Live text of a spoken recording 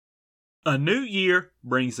A new year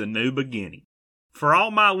brings a new beginning. For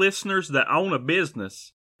all my listeners that own a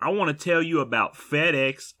business, I want to tell you about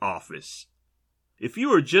FedEx Office. If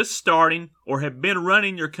you are just starting or have been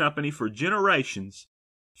running your company for generations,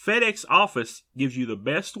 FedEx Office gives you the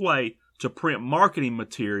best way to print marketing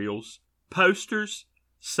materials, posters,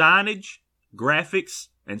 signage, graphics,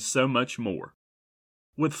 and so much more.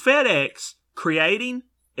 With FedEx, creating,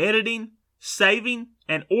 editing, saving,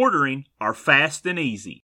 and ordering are fast and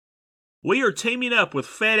easy. We are teaming up with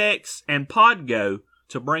FedEx and Podgo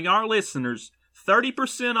to bring our listeners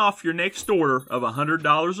 30% off your next order of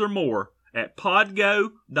 $100 or more at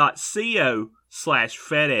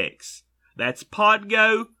podgo.co/FedEx. That's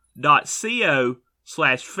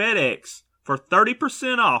podgo.co/FedEx for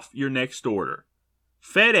 30% off your next order.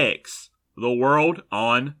 FedEx, the world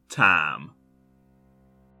on time.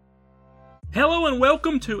 Hello and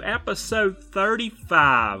welcome to episode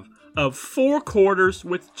 35 of 4 Quarters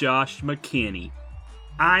with Josh McKinney.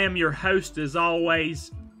 I am your host, as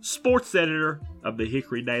always, sports editor of the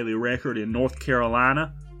Hickory Daily Record in North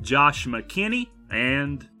Carolina, Josh McKinney,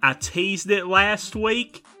 and I teased it last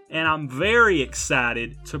week, and I'm very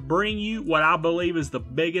excited to bring you what I believe is the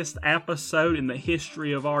biggest episode in the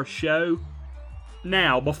history of our show.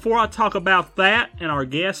 Now, before I talk about that and our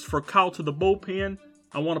guest for Call to the Bullpen,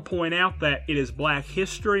 I want to point out that it is Black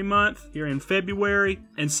History Month here in February,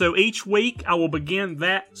 and so each week I will begin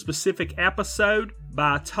that specific episode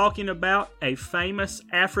by talking about a famous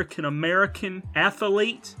African-American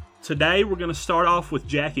athlete. Today we're going to start off with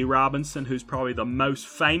Jackie Robinson, who's probably the most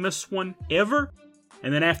famous one ever.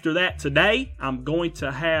 And then after that, today, I'm going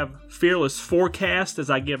to have Fearless Forecast as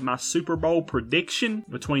I give my Super Bowl prediction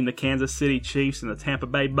between the Kansas City Chiefs and the Tampa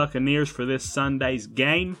Bay Buccaneers for this Sunday's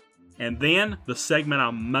game. And then, the segment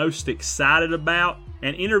I'm most excited about,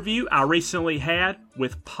 an interview I recently had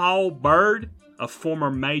with Paul Byrd, a former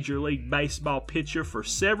Major League Baseball pitcher for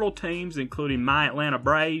several teams, including my Atlanta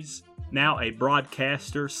Braves, now a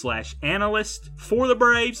broadcaster/analyst for the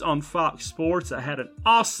Braves on Fox Sports. I had an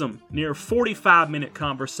awesome, near 45-minute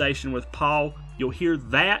conversation with Paul. You'll hear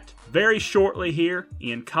that very shortly here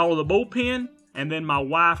in Call of the Bullpen. And then my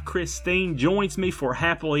wife, Christine, joins me for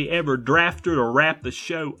Happily Ever Drafter to wrap the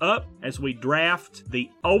show up as we draft the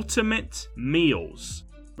ultimate meals.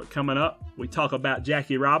 But coming up, we talk about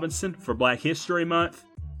Jackie Robinson for Black History Month,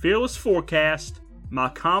 Fearless Forecast, my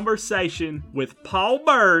conversation with Paul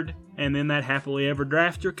Byrd, and then that Happily Ever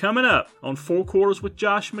Drafter coming up on 4 Quarters with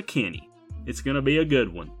Josh McKinney. It's going to be a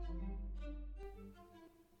good one.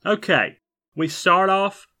 Okay, we start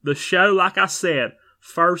off the show, like I said,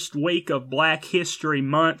 first week of Black History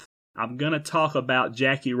Month. I'm going to talk about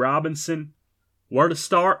Jackie Robinson. Where to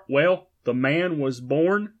start? Well, the man was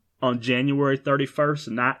born on January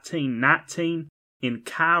 31st, 1919 in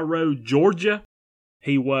Cairo, Georgia.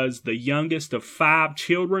 He was the youngest of 5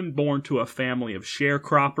 children born to a family of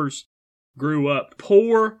sharecroppers. Grew up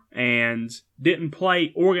poor and didn't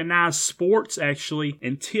play organized sports, actually,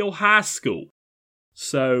 until high school.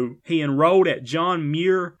 So he enrolled at John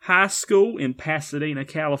Muir High School in Pasadena,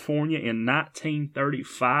 California in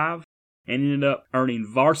 1935 and ended up earning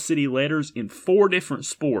varsity letters in 4 different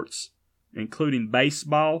sports, including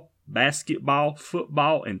baseball, basketball,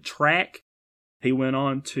 football, and track. He went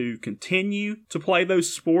on to continue to play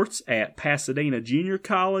those sports at Pasadena Junior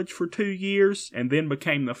College for 2 years and then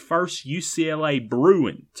became the first UCLA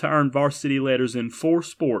Bruin to earn varsity letters in 4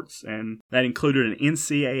 sports, and that included an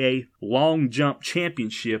NCAA long jump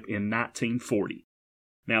championship in 1940.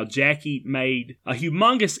 Now, Jackie made a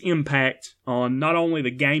humongous impact on not only the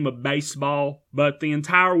game of baseball, but the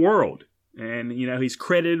entire world. And, he's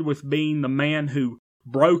credited with being the man who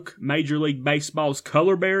broke Major League Baseball's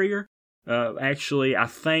color barrier. Actually, I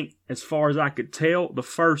think, as far as I could tell, the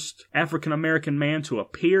first African-American man to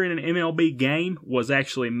appear in an MLB game was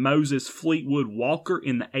actually Moses Fleetwood Walker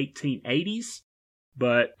in the 1880s.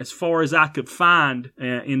 But as far as I could find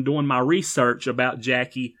in doing my research about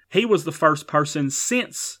Jackie, he was the first person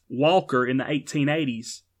since Walker in the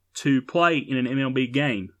 1880s to play in an MLB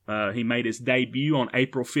game. He made his debut on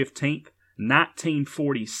April 15th,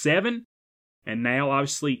 1947. And now,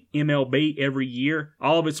 obviously, MLB every year,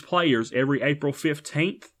 all of its players, every April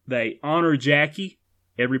 15th, they honor Jackie.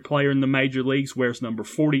 Every player in the major leagues wears number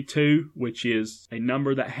 42, which is a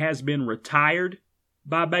number that has been retired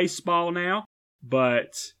by baseball now,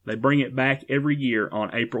 but they bring it back every year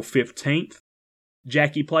on April 15th.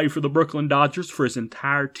 Jackie played for the Brooklyn Dodgers for his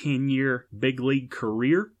entire 10-year big league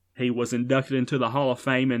career. He was inducted into the Hall of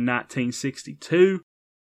Fame in 1962.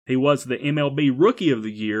 He was the MLB Rookie of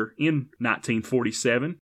the Year in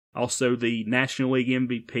 1947, also the National League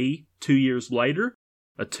MVP 2 years later,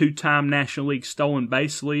 a 2-time National League stolen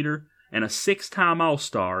base leader, and a 6-time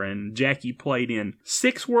All-Star, and Jackie played in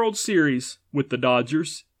 6 World Series with the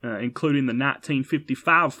Dodgers, including the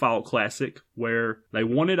 1955 Fall Classic, where they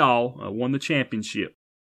won it all, won the championship.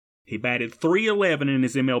 He batted .311 in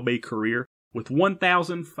his MLB career with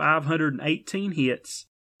 1,518 hits,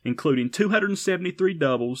 including 273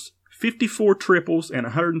 doubles, 54 triples, and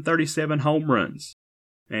 137 home runs.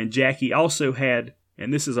 And Jackie also had,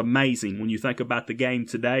 and this is amazing when you think about the game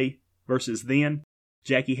today versus then,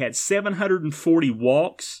 Jackie had 740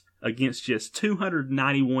 walks against just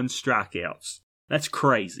 291 strikeouts. That's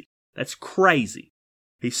crazy. That's crazy.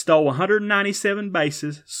 He stole 197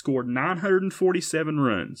 bases, scored 947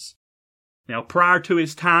 runs. Now, prior to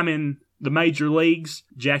his time in the major leagues,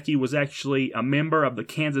 Jackie was actually a member of the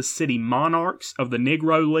Kansas City Monarchs of the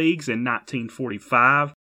Negro Leagues in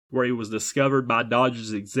 1945, where he was discovered by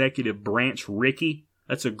Dodgers executive Branch Rickey.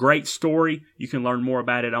 That's a great story. You can learn more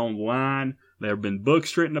about it online. There have been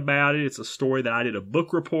books written about it. It's a story that I did a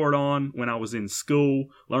book report on when I was in school.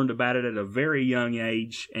 Learned about it at a very young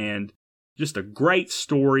age, and just a great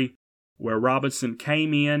story where Robinson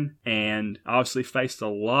came in and obviously faced a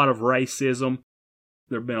lot of racism.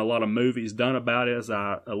 There have been a lot of movies done about it, as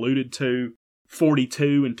I alluded to.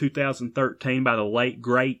 42 in 2013 by the late,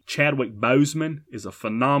 great Chadwick Boseman is a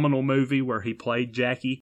phenomenal movie where he played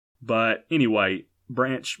Jackie. But anyway,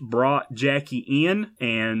 Branch brought Jackie in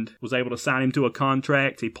and was able to sign him to a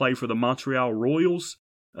contract. He played for the Montreal Royals,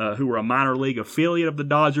 who were a minor league affiliate of the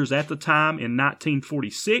Dodgers at the time, in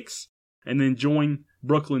 1946, and then joined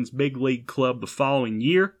Brooklyn's big league club the following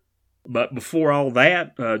year. But before all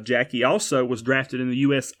that, Jackie also was drafted in the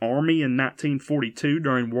U.S. Army in 1942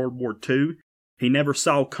 during World War II. He never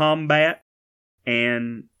saw combat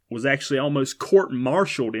and was actually almost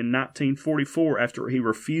court-martialed in 1944 after he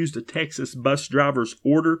refused a Texas bus driver's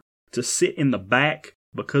order to sit in the back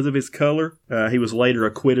because of his color. He was later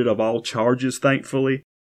acquitted of all charges, thankfully.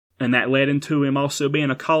 And that led into him also being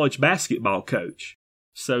a college basketball coach.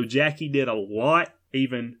 So Jackie did a lot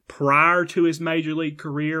even prior to his major league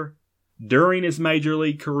career, during his major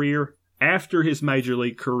league career, after his major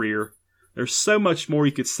league career. There's so much more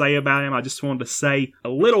you could say about him. I just wanted to say a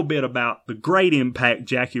little bit about the great impact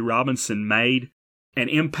Jackie Robinson made, an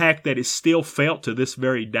impact that is still felt to this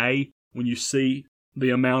very day when you see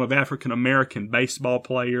the amount of African-American baseball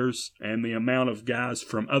players and the amount of guys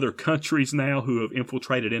from other countries now who have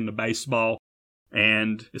infiltrated into baseball.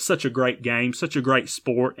 And it's such a great game, such a great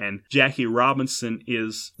sport, and Jackie Robinson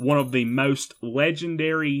is one of the most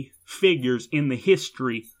legendary figures in the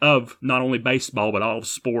history of not only baseball, but all of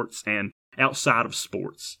sports and outside of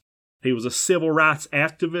sports. He was a civil rights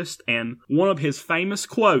activist, and one of his famous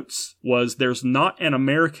quotes was, "There's not an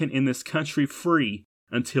American in this country free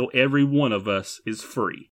until every one of us is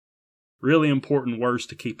free." Really important words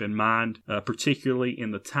to keep in mind, particularly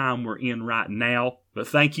in the time we're in right now. But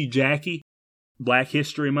thank you, Jackie. Black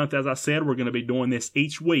History Month, as I said, we're going to be doing this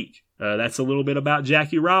each week. That's a little bit about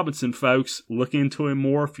Jackie Robinson, folks. Look into him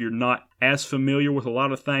more if you're not as familiar with a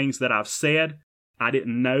lot of things that I've said. I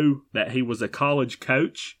didn't know that he was a college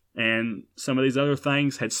coach, and some of these other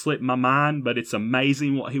things had slipped my mind, but it's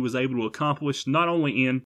amazing what he was able to accomplish, not only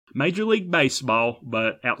in Major League Baseball,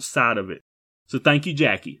 but outside of it. So thank you,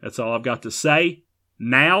 Jackie. That's all I've got to say.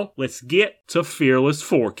 Now, let's get to Fearless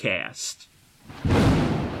Forecast.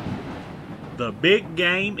 The big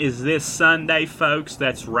game is this Sunday, folks.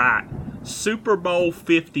 That's right. Super Bowl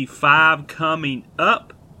 55 coming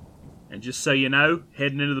up. And just so you know,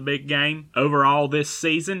 heading into the big game, overall this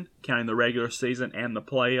season, counting the regular season and the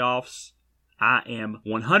playoffs, I am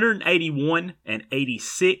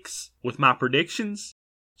 181-86 with my predictions.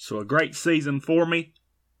 So a great season for me.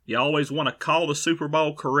 You always want to call the Super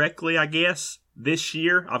Bowl correctly, I guess. This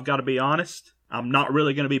year, I've got to be honest, I'm not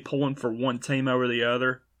really going to be pulling for one team over the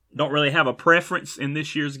other. Don't really have a preference in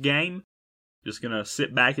this year's game. Just going to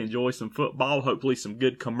sit back and enjoy some football, hopefully some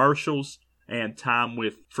good commercials, and time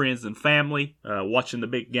with friends and family, watching the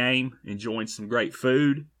big game, enjoying some great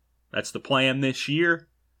food. That's the plan this year.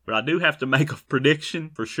 But I do have to make a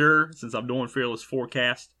prediction for sure, since I'm doing Fearless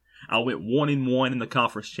Forecast. I went 1-1 in the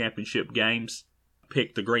conference championship games.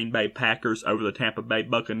 Picked the Green Bay Packers over the Tampa Bay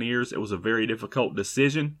Buccaneers. It was a very difficult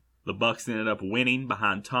decision. The Bucs ended up winning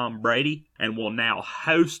behind Tom Brady and will now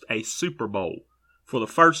host a Super Bowl. For the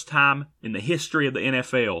first time in the history of the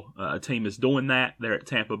NFL, a team is doing that there at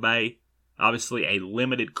Tampa Bay. Obviously a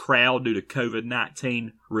limited crowd due to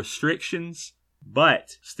COVID-19 restrictions,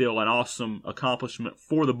 but still an awesome accomplishment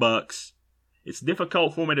for the Bucs. It's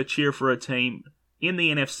difficult for me to cheer for a team in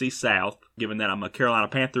the NFC South, given that I'm a Carolina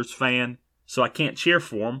Panthers fan, so I can't cheer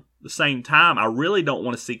for them. At the same time, I really don't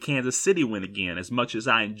want to see Kansas City win again. As much as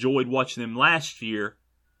I enjoyed watching them last year,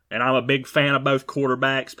 And I'm a big fan of both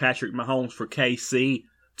quarterbacks, Patrick Mahomes for KC,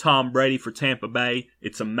 Tom Brady for Tampa Bay.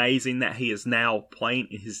 It's amazing that he is now playing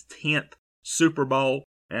in his 10th Super Bowl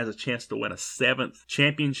and has a chance to win a 7th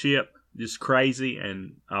championship. Just crazy.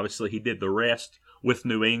 And obviously he did the rest with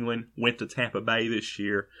New England, went to Tampa Bay this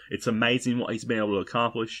year. It's amazing what he's been able to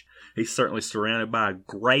accomplish. He's certainly surrounded by a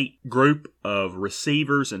great group of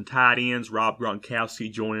receivers and tight ends. Rob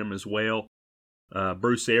Gronkowski joining him as well.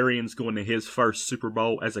 Bruce Arians going to his first Super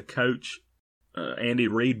Bowl as a coach. Andy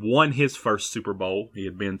Reid won his first Super Bowl. He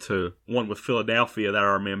had been to one with Philadelphia that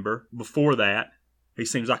I remember. Before that, he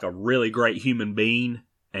seems like a really great human being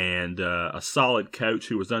and a solid coach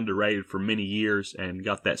who was underrated for many years and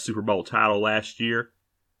got that Super Bowl title last year.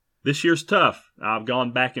 This year's tough. I've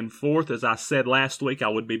gone back and forth. As I said last week, I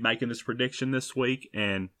would be making this prediction this week,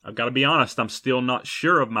 and I've got to be honest, I'm still not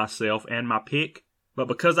sure of myself and my pick. But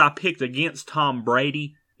because I picked against Tom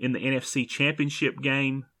Brady in the NFC Championship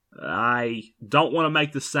game, I don't want to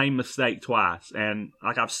make the same mistake twice. And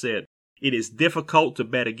like I've said, it is difficult to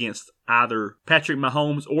bet against either Patrick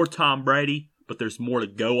Mahomes or Tom Brady, but there's more to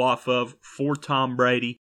go off of for Tom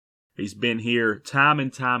Brady. He's been here time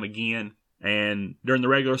and time again. And during the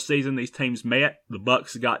regular season, these teams met. The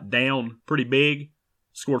Bucs got down pretty big,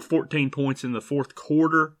 scored 14 points in the fourth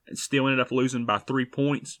quarter, and still ended up losing by 3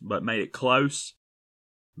 points, but made it close.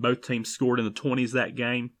 Both teams scored in the 20s that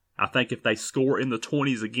game. I think if they score in the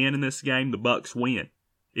 20s again in this game, the Bucs win.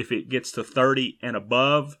 If it gets to 30 and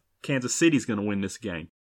above, Kansas City's going to win this game.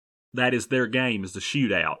 That is their game, is the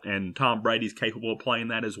shootout, and Tom Brady's capable of playing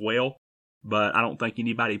that as well. But I don't think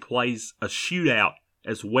anybody plays a shootout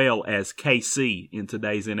as well as KC in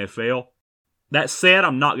today's NFL. That said,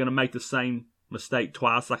 I'm not going to make the same mistake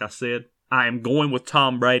twice, like I said. I am going with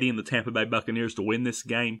Tom Brady and the Tampa Bay Buccaneers to win this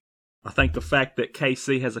game. I think the fact that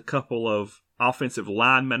KC has a couple of offensive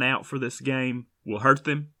linemen out for this game will hurt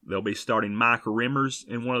them. They'll be starting Mike Remmers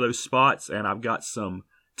in one of those spots, and I've got some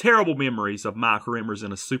terrible memories of Mike Remmers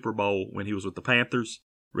in a Super Bowl when he was with the Panthers.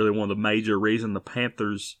 Really one of the major reasons the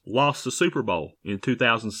Panthers lost the Super Bowl in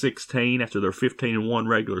 2016 after their 15-1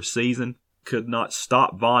 regular season. Could not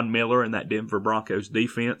stop Von Miller and that Denver Broncos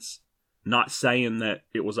defense. Not saying that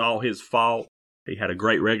it was all his fault. He had a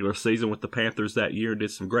great regular season with the Panthers that year and did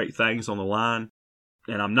some great things on the line.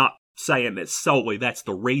 And I'm not saying that solely that's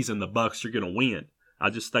the reason the Bucs are going to win. I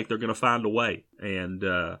just think they're going to find a way. And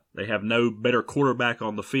they have no better quarterback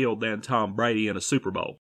on the field than Tom Brady in a Super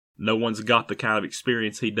Bowl. No one's got the kind of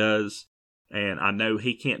experience he does. And I know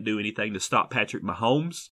he can't do anything to stop Patrick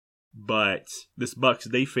Mahomes. But this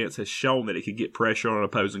Bucs defense has shown that it can get pressure on an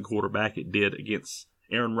opposing quarterback. It did against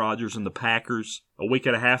Aaron Rodgers and the Packers a week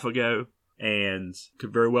and a half ago. And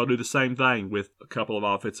could very well do the same thing with a couple of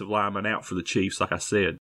offensive linemen out for the Chiefs, like I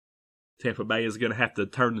said. Tampa Bay is going to have to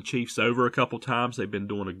turn the Chiefs over a couple times. They've been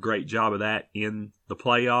doing a great job of that in the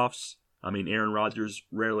playoffs. I mean, Aaron Rodgers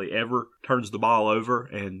rarely ever turns the ball over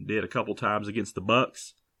and did a couple times against the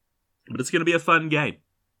Bucs. But it's going to be a fun game.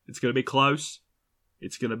 It's going to be close.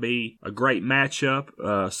 It's going to be a great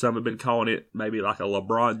matchup. Some have been calling it maybe like a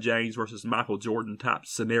LeBron James versus Michael Jordan type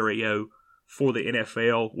scenario for the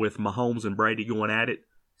NFL with Mahomes and Brady going at it.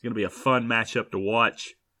 It's going to be a fun matchup to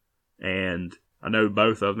watch. And I know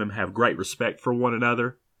both of them have great respect for one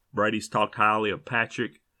another. Brady's talked highly of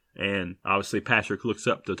Patrick, and obviously Patrick looks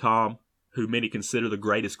up to Tom, who many consider the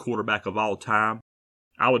greatest quarterback of all time.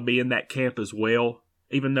 I would be in that camp as well.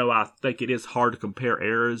 Even though I think it is hard to compare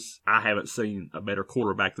eras, I haven't seen a better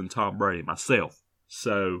quarterback than Tom Brady myself.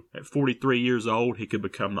 So at 43 years old, he could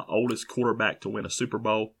become the oldest quarterback to win a Super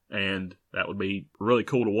Bowl, and that would be really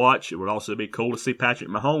cool to watch. It would also be cool to see Patrick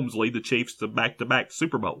Mahomes lead the Chiefs to back-to-back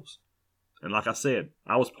Super Bowls. And like I said,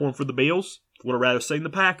 I was pulling for the Bills. Would have rather seen the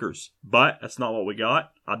Packers, but that's not what we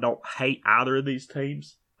got. I don't hate either of these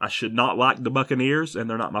teams. I should not like the Buccaneers, and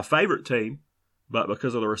they're not my favorite team. But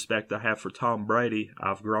because of the respect I have for Tom Brady,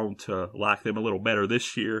 I've grown to like them a little better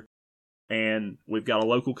this year. And we've got a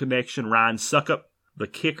local connection, Ryan Succop, the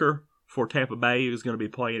kicker for Tampa Bay, who's going to be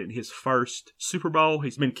playing in his first Super Bowl.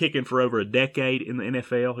 He's been kicking for over a decade in the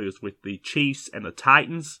NFL. He was with the Chiefs and the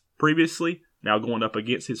Titans previously, now going up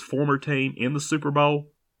against his former team in the Super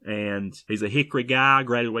Bowl. And he's a Hickory guy,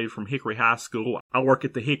 graduated from Hickory High School. I work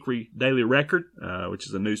at the Hickory Daily Record, which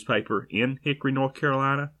is a newspaper in Hickory, North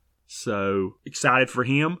Carolina. So excited for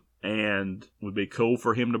him, and would be cool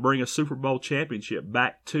for him to bring a Super Bowl championship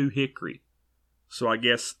back to Hickory. So I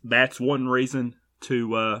guess that's one reason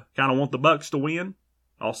to kind of want the Bucs to win.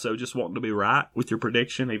 Also just wanting to be right with your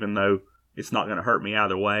prediction, even though it's not going to hurt me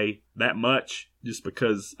either way that much, just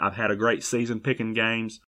because I've had a great season picking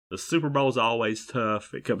games. The Super Bowl's always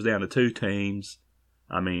tough. It comes down to two teams.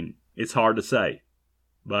 I mean, it's hard to say.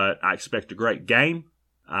 but I expect a great game.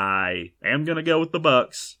 I am going to go with the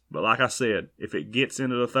Bucks, but like I said, if it gets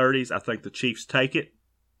into the 30s, I think the Chiefs take it.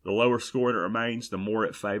 The lower scoring it remains, the more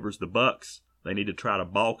it favors the Bucks. They need to try to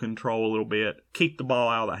ball control a little bit, keep the ball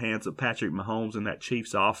out of the hands of Patrick Mahomes and that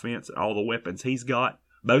Chiefs offense and all the weapons he's got.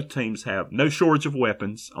 Both teams have no shortage of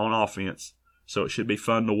weapons on offense, so it should be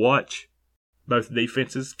fun to watch. Both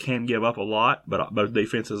defenses can give up a lot, but both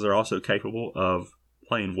defenses are also capable of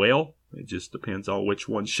playing well. It just depends on which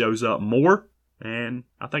one shows up more, and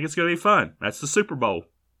I think it's going to be fun. That's the Super Bowl.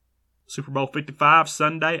 Super Bowl 55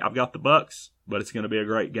 Sunday. I've got the Bucks, but it's going to be a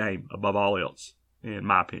great game above all else, in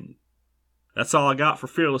my opinion. That's all I got for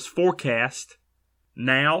Fearless Forecast.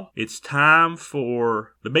 Now it's time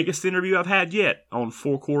for the biggest interview I've had yet on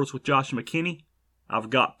Four Quarters with Josh McKinney. I've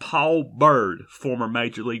got Paul Byrd, former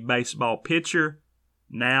Major League Baseball pitcher,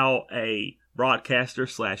 now a broadcaster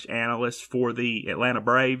 / analyst for the Atlanta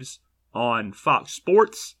Braves on Fox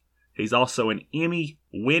Sports. He's also an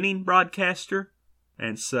Emmy-winning broadcaster,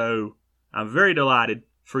 and so I'm very delighted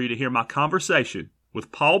for you to hear my conversation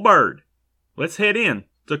with Paul Byrd. Let's head in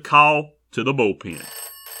to Call to the Bullpen.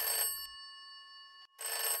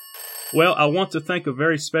 Well, I want to thank a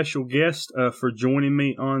very special guest for joining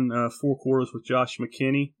me on Four Quarters with Josh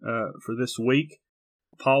McKinney for this week.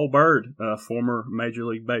 Paul Byrd, former Major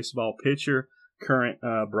League Baseball pitcher, current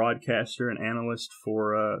broadcaster and analyst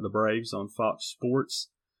for the Braves on Fox Sports.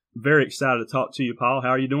 Very excited to talk to you, Paul. How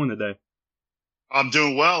are you doing today? I'm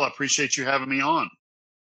doing well. I appreciate you having me on.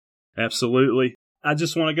 Absolutely. I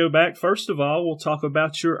just want to go back. First of all, we'll talk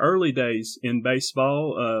about your early days in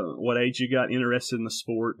baseball, what age you got interested in the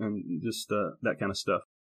sport, and just that kind of stuff.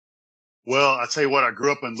 Well, I tell you what, I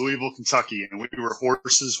grew up in Louisville, Kentucky, and we were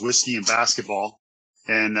horses, whiskey, and basketball.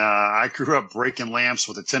 And I grew up breaking lamps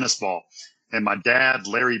with a tennis ball. And my dad,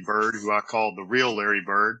 Larry Byrd, who I called the real Larry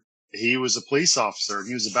Byrd, he was a police officer and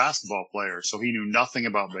he was a basketball player. So he knew nothing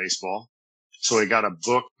about baseball. So he got a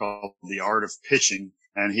book called The Art of Pitching,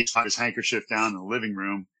 and he tied his handkerchief down in the living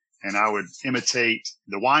room, and I would imitate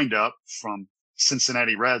the windup from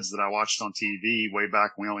Cincinnati Reds that I watched on TV way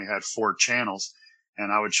back when we only had 4 channels,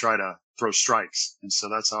 and I would try to throw strikes. And so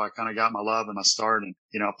that's how I kind of got my love and my start. And,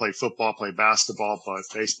 you know, I played football, played basketball, but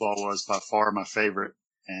baseball was by far my favorite.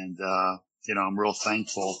 And, you know, I'm real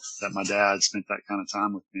thankful that my dad spent that kind of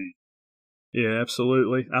time with me. Yeah,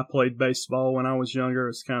 absolutely. I played baseball when I was younger.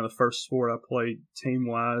 It's kind of the first sport I played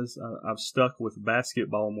team-wise. I've stuck with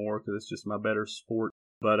basketball more because it's just my better sport.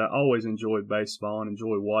 But I always enjoyed baseball and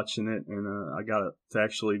enjoyed watching it. And I got to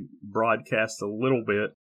actually broadcast a little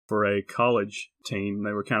bit for a college team.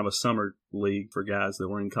 They were kind of a summer league for guys that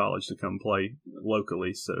were in college to come play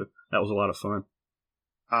locally. So that was a lot of fun.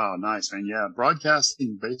 Oh, nice, man. Yeah,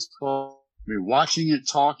 broadcasting baseball. I mean, watching it,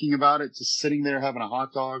 talking about it, just sitting there having a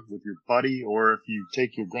hot dog with your buddy, or if you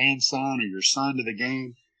take your grandson or your son to the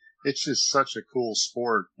game, it's just such a cool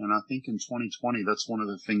sport. And I think in 2020, that's one of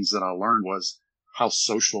the things that I learned was how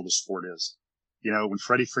social the sport is. You know, when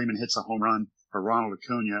Freddie Freeman hits a home run or Ronald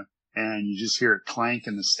Acuna and you just hear it clank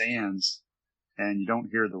in the stands and you don't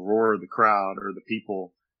hear the roar of the crowd or the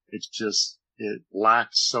people, it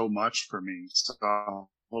lacked so much for me. So I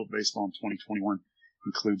hope baseball in 2021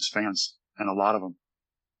 includes fans. And a lot of them.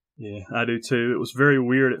 Yeah, I do too. It was very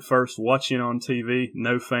weird at first watching on TV,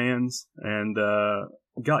 no fans, and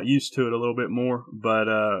got used to it a little bit more, but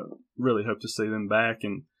really hope to see them back.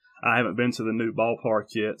 And I haven't been to the new ballpark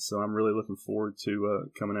yet, so I'm really looking forward to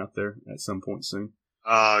coming out there at some point soon.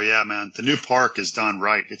 Oh, yeah, man. The new park is done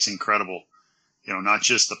right. It's incredible. You know, not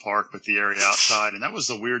just the park, but the area outside. And that was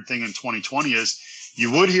the weird thing in 2020 is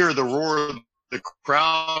you would hear the roar of the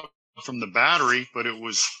crowd from the Battery, but it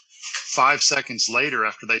was 5 seconds later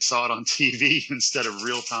after they saw it on TV instead of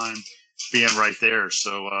real time being right there.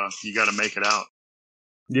 So you got to make it out.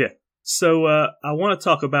 Yeah. So I want to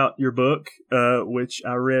talk about your book, which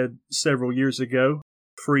I read several years ago,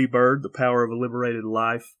 Free Bird, The Power of a Liberated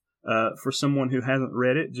Life. For someone who hasn't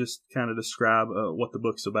read it, just kind of describe what the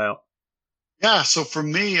book's about. Yeah, so for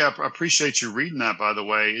me, I appreciate you reading that, by the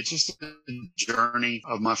way. It's just a journey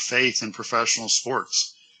of my faith in professional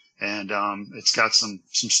sports. And it's got some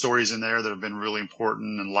stories in there that have been really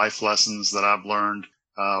important and life lessons that I've learned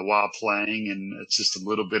while playing. And it's just a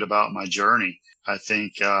little bit about my journey. I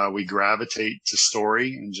think we gravitate to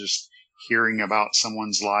story and just hearing about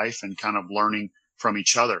someone's life and kind of learning from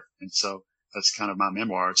each other. And so that's kind of my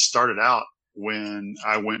memoir. It started out when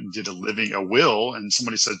I went and did a will, and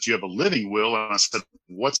somebody said, "Do you have a living will?" And I said,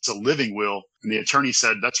 "What's a living will?" And the attorney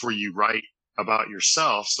said, "That's where you write about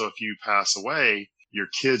yourself. So if you pass away, your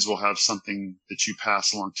kids will have something that you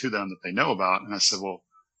pass along to them that they know about." And I said, "Well,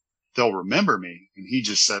 they'll remember me. And he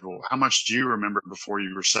just said, well, how much do you remember before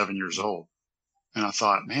you were 7 years old? And I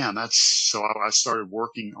thought, man, so I started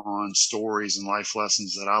working on stories and life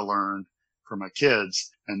lessons that I learned from my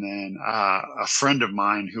kids. And then a friend of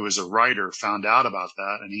mine who is a writer found out about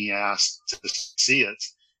that, and he asked to see it.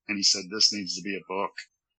 And he said, this needs to be a book.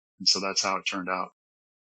 And so that's how it turned out.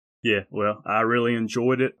 Yeah, well, I really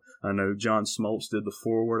enjoyed it. I know John Smoltz did the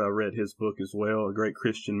foreword. I read his book as well, a great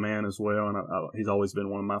Christian man as well, and he's always been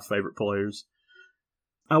one of my favorite players.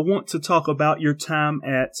 I want to talk about your time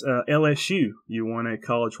at LSU. You won a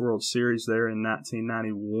College World Series there in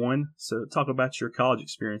 1991. So talk about your college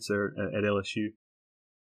experience there at LSU.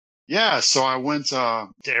 Yeah, so I went to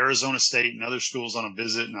Arizona State and other schools on a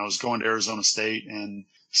visit, and I was going to Arizona State, and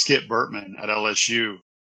Skip Bertman at LSU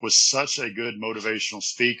was such a good motivational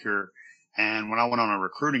speaker. And when I went on a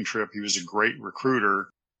recruiting trip, he was a great recruiter.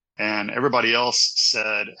 And everybody else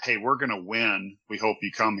said, hey, we're going to win. We hope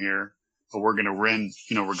you come here, but we're going to win,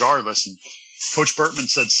 regardless. And Coach Bertman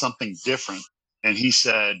said something different. And he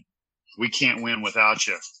said, we can't win without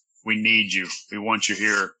you. We need you. We want you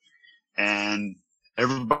here. And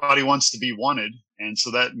everybody wants to be wanted. And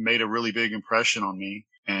so that made a really big impression on me.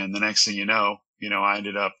 And the next thing you know, I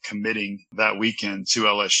ended up committing that weekend to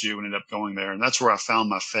LSU and ended up going there. And that's where I found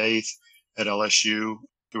my faith at LSU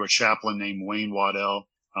through a chaplain named Wayne Waddell.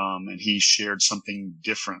 And he shared something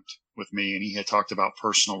different with me, and he had talked about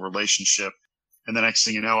personal relationship. And the next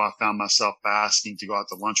thing you know, I found myself asking to go out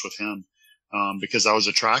to lunch with him, because I was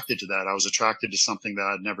attracted to that. I was attracted to something that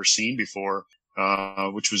I'd never seen before,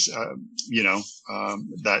 which was,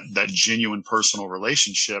 that genuine personal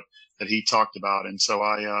relationship that he talked about. And so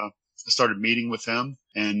I started meeting with him,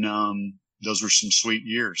 and those were some sweet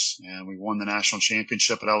years. And we won the national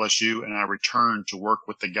championship at LSU, and I returned to work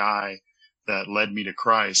with the guy that led me to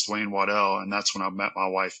Christ, Wayne Waddell. And that's when I met my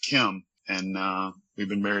wife, Kim. And we've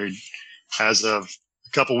been married as of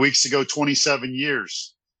a couple weeks ago, 27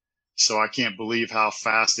 years. So I can't believe how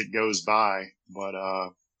fast it goes by, but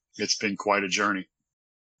it's been quite a journey.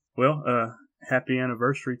 Well, happy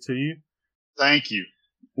anniversary to you. Thank you.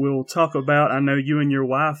 We'll talk about, I know you and your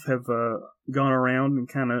wife have gone around and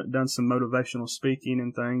kind of done some motivational speaking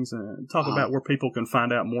and things, and talk about where people can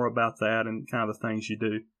find out more about that and kind of the things you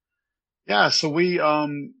do. Yeah, so we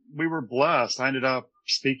were blessed. I ended up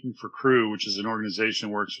speaking for Crew, which is an organization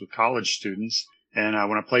that works with college students. And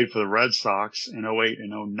when I played for the Red Sox in 08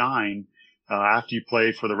 and 09, after you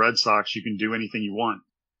play for the Red Sox, you can do anything you want.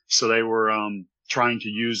 So they were trying to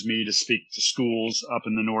use me to speak to schools up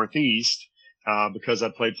in the Northeast because I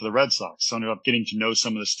played for the Red Sox. So I ended up getting to know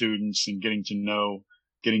some of the students and getting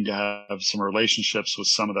to have some relationships with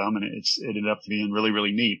some of them. And it ended up being really,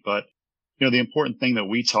 really neat. But the important thing that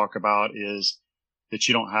we talk about is that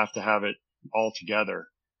you don't have to have it all together.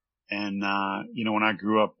 And, when I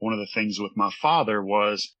grew up, one of the things with my father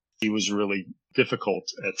was he was really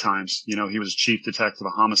difficult at times. He was chief detective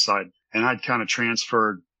of homicide, and I'd kind of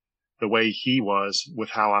transferred the way he was with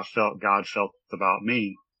how I felt God felt about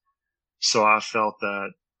me. So I felt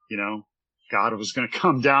that, God was going to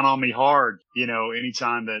come down on me hard,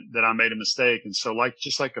 anytime that I made a mistake. And so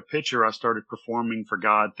just like a pitcher, I started performing for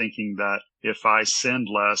God, thinking that if I sinned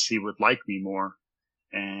less, he would like me more.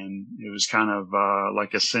 And it was kind of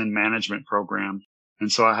like a sin management program.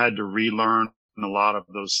 And so I had to relearn a lot of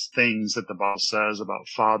those things that the Bible says about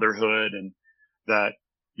fatherhood, and that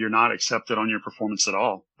you're not accepted on your performance at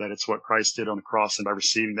all, that it's what Christ did on the cross. And by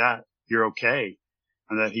receiving that, you're okay.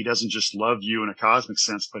 And that he doesn't just love you in a cosmic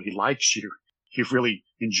sense, but he likes you. He really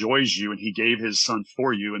enjoys you, and he gave his son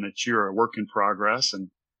for you, and that you're a work in progress. And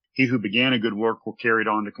he who began a good work will carry it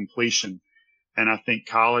on to completion. And I think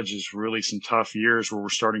college is really some tough years where we're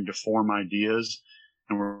starting to form ideas,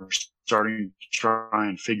 and we're starting to try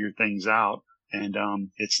and figure things out. And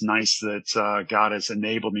it's nice that God has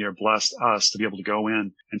enabled me or blessed us to be able to go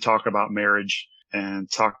in and talk about marriage and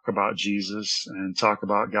talk about Jesus and talk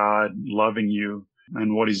about God loving you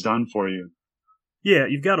and what he's done for you. Yeah,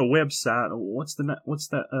 you've got a website. What's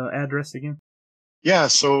that address again? Yeah,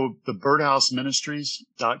 so the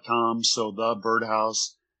birdhouseministries.com. So the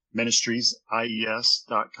Birdhouse Ministries,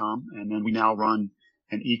 IES.com. And then we now run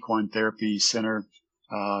an equine therapy center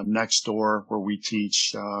next door where we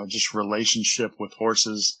teach just relationship with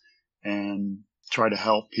horses and try to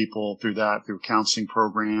help people through counseling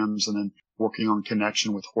programs, and then working on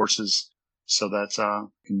connection with horses so that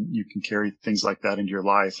you can carry things like that into your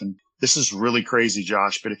life. And this is really crazy,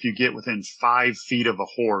 Josh, but if you get within 5 feet of a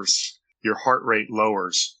horse, your heart rate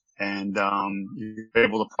lowers, and you're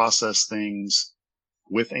able to process things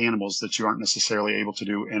with animals that you aren't necessarily able to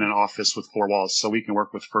do in an office with four walls. So we can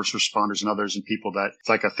work with first responders and others and people that it's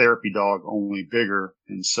like a therapy dog, only bigger.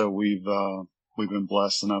 And so we've been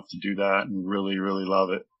blessed enough to do that and really, really love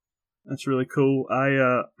it. That's really cool.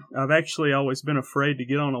 I've actually always been afraid to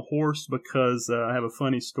get on a horse because I have a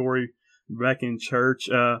funny story back in church.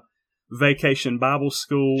 Vacation Bible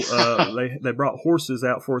School, they brought horses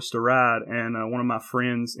out for us to ride, and one of my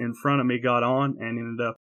friends in front of me got on and ended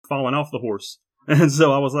up falling off the horse. And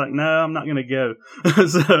so I was like, no, I'm not going to go.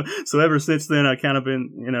 so ever since then, I've kind of been,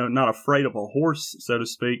 not afraid of a horse, so to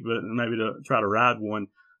speak, but maybe to try to ride one.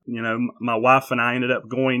 My wife and I ended up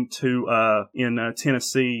going to, in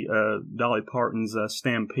Tennessee, Dolly Parton's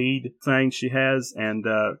Stampede thing she has. And,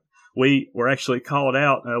 we were actually called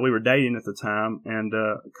out. We were dating at the time and,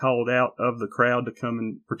 called out of the crowd to come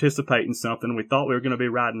and participate in something. We thought we were going to be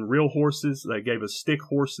riding real horses. They gave us stick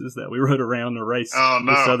horses that we rode around the race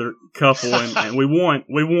this other couple and we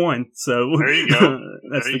won. So there you go.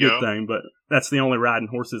 That's the good thing, but that's the only riding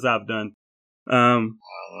horses I've done. I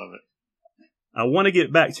love it. I want to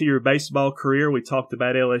get back to your baseball career. We talked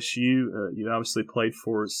about LSU. You obviously played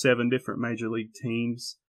for 7 different major league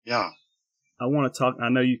teams. Yeah. I want to talk. I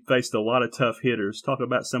know you faced a lot of tough hitters. Talk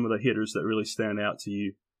about some of the hitters that really stand out to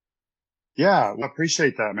you. Yeah, I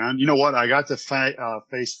appreciate that, man. You know what? I got to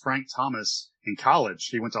face Frank Thomas in college.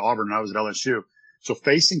 He went to Auburn and I was at LSU. So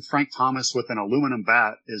facing Frank Thomas with an aluminum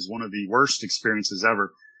bat is one of the worst experiences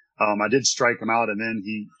ever. I did strike him out, and then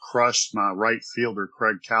he crushed my right fielder,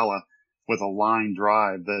 Craig Calla, with a line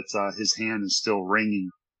drive that his hand is still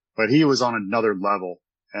ringing. But he was on another level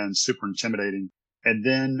and super intimidating. And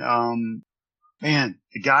then, man,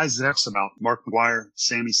 the guys next about Mark McGwire,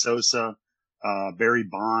 Sammy Sosa, Barry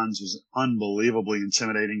Bonds was unbelievably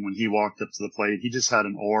intimidating when he walked up to the plate. He just had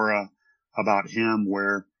an aura about him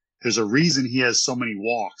where there's a reason he has so many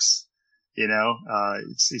walks.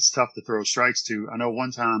 It's tough to throw strikes to. I know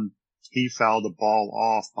one time he fouled a ball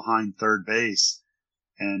off behind third base,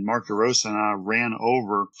 and Mark DeRosa and I ran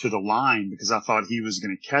over to the line because I thought he was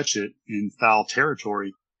going to catch it in foul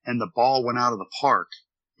territory, and the ball went out of the park.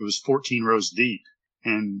 It was 14 rows deep,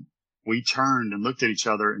 and we turned and looked at each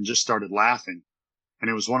other and just started laughing. And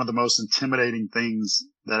it was one of the most intimidating things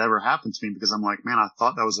that ever happened to me because I'm like, man, I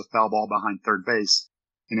thought that was a foul ball behind third base,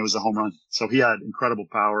 and it was a home run. So he had incredible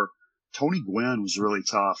power. Tony Gwynn was really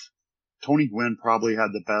tough. Tony Gwynn probably had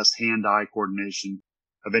the best hand-eye coordination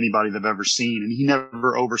of anybody they've ever seen, and he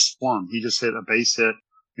never overswung. He just hit a base hit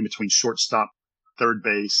in between shortstop, third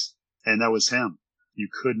base, and that was him. You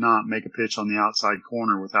could not make a pitch on the outside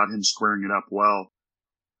corner without him squaring it up well.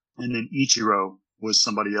 And then Ichiro was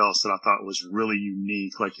somebody else that I thought was really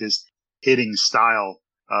unique, like his hitting style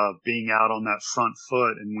of being out on that front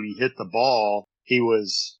foot. And when he hit the ball, he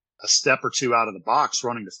was a step or two out of the box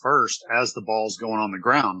running to first as the ball's going on the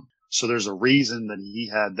ground. So there's a reason that he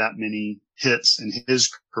had that many hits in his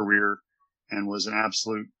career and was an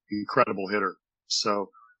absolute incredible hitter.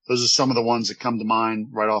 So those are some of the ones that come to mind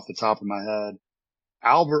right off the top of my head.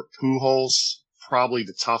 Albert Pujols, probably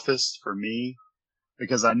the toughest for me,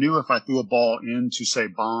 because I knew if I threw a ball into, say,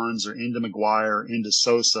 Bonds or into McGwire, into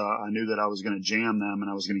Sosa, I knew that I was going to jam them and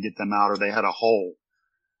I was going to get them out or they had a hole.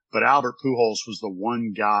 But Albert Pujols was the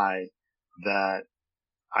one guy that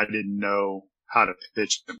I didn't know how to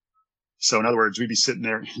pitch him. So in other words, we'd be sitting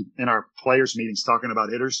there in our players meetings talking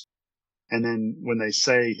about hitters. And then when they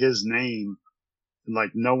say his name, like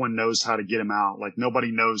no one knows how to get him out. Like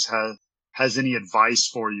nobody knows has any advice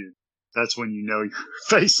for you. That's when you know you're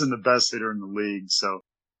facing the best hitter in the league. So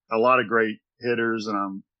a lot of great hitters, and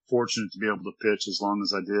I'm fortunate to be able to pitch as long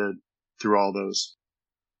as I did through all those.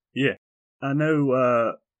 Yeah. I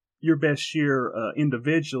know, your best year,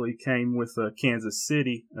 individually came with, Kansas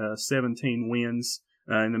City, 17 wins,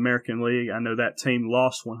 in the American League. I know that team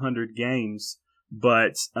lost 100 games,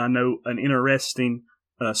 but I know an interesting,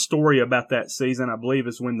 story about that season, I believe,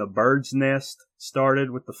 is when the Bird's Nest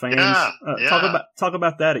started with the fans. Yeah. Talk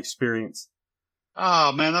about that experience.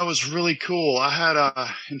 Oh man, that was really cool. I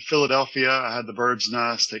had, in Philadelphia, I had the Bird's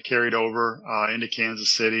Nest that carried over, into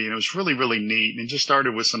Kansas City, and it was really, really neat. And it just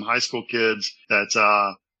started with some high school kids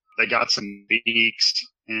that, they got some beaks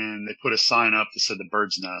and they put a sign up that said the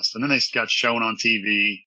Bird's Nest, and then they got shown on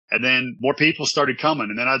TV, and then more people started coming,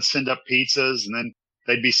 and then I'd send up pizzas, and then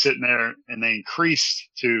they'd be sitting there, and they increased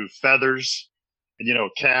to feathers and, a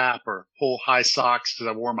cap or pull high socks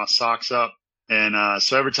because I wore my socks up. And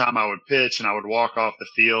so every time I would pitch and I would walk off the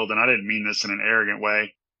field, and I didn't mean this in an arrogant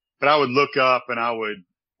way, but I would look up and I would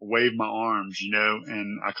wave my arms,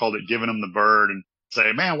 and I called it giving them the bird and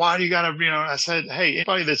say, man, why do you got to, I said, hey,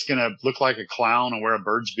 anybody that's going to look like a clown and wear a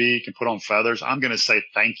bird's beak and put on feathers, I'm going to say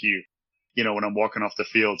thank you. when I'm walking off the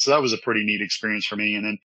field. So that was a pretty neat experience for me. And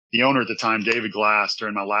then the owner at the time, David Glass,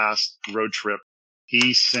 during my last road trip,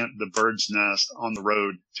 he sent the Bird's Nest on the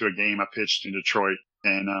road to a game I pitched in Detroit.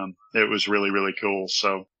 And it was really, really cool.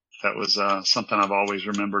 So that was something I've always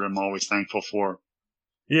remembered and I'm always thankful for.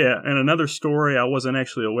 Yeah, and another story I wasn't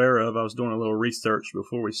actually aware of, I was doing a little research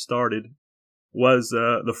before we started, was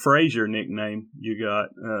the Frazier nickname you got.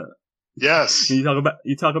 Yes. Can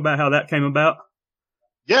you talk about how that came about?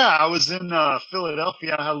 Yeah, I was in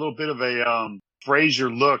Philadelphia. I had a little bit of a Frazier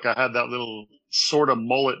look. I had that little sort of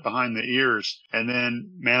mullet behind the ears. And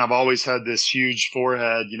then, man, I've always had this huge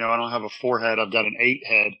forehead. I don't have a forehead. I've got an 8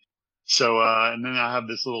 head. So, and then I have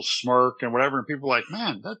this little smirk and whatever. And people are like,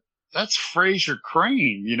 man, that's Frazier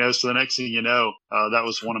Crane, So the next thing you know, that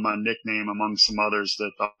was one of my nickname among some others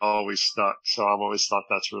that always stuck. So I've always thought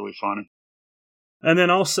that's really funny. And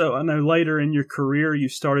then also, I know later in your career, you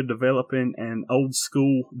started developing an old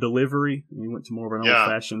school delivery. You went to more of an old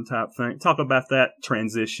fashioned type thing. Talk about that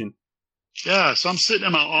transition. Yeah. So I'm sitting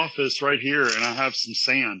in my office right here and I have some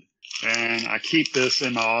sand and I keep this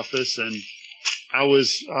in my office. And I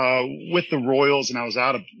was with the Royals and I was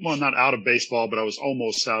not out of baseball, but I was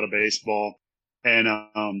almost out of baseball. And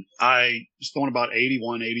I was throwing about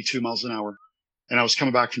 81, 82 miles an hour. And I was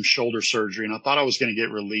coming back from shoulder surgery and I thought I was going to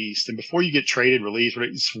get released. And before you get traded, released,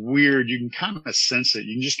 it's weird. You can kind of sense it.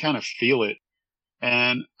 You can just kind of feel it.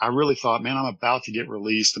 And I really thought, man, I'm about to get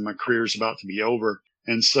released and my career's about to be over.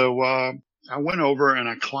 And so I went over and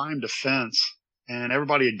I climbed a fence and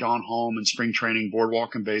everybody had gone home in spring training,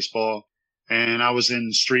 boardwalk and baseball. And I was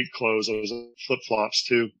in street clothes. I was in flip flops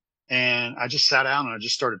too. And I just sat down and I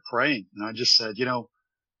just started praying. And I just said,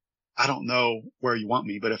 I don't know where you want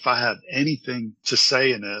me, but if I have anything to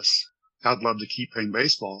say in this, I'd love to keep playing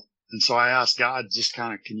baseball. And so I asked God, just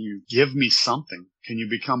kind of, can you give me something? Can you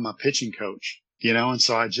become my pitching coach? And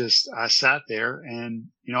so I sat there and,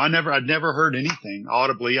 I'd never heard anything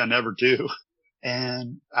audibly. I never do.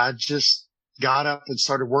 And I just got up and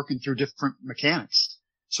started working through different mechanics.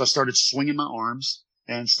 So I started swinging my arms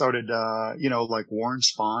and started, like Warren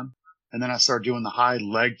Spahn. And then I started doing the high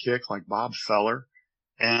leg kick like Bob Feller.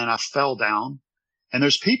 And I fell down and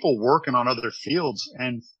there's people working on other fields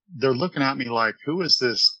and they're looking at me like, who is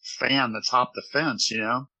this fan that's hopped the fence,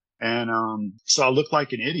 And, so I looked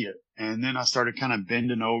like an idiot. And then I started kind of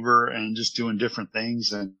bending over and just doing different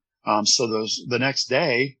things. And, so the next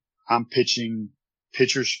day I'm pitching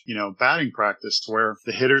pitchers, batting practice where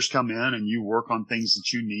the hitters come in and you work on things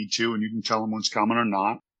that you need to, and you can tell them what's coming or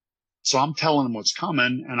not. So I'm telling them what's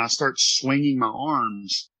coming and I start swinging my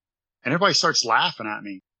arms. And everybody starts laughing at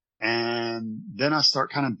me. And then I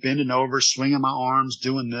start kind of bending over, swinging my arms,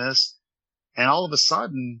 doing this. And all of a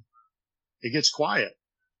sudden, it gets quiet.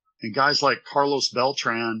 And guys like Carlos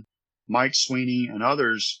Beltran, Mike Sweeney, and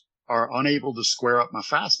others are unable to square up my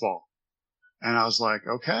fastball. And I was like,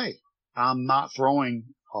 okay, I'm not throwing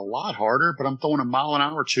a lot harder, but I'm throwing a mile an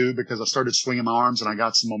hour or two because I started swinging my arms and I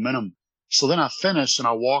got some momentum. So then I finished and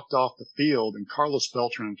I walked off the field and Carlos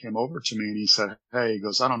Beltran came over to me and he said, hey, he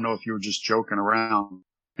goes, I don't know if you were just joking around.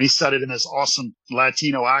 And he said it in this awesome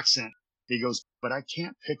Latino accent. He goes, but I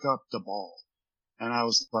can't pick up the ball. And I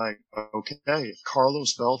was like, okay, if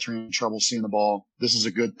Carlos Beltran had trouble seeing the ball, this is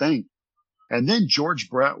a good thing. And then George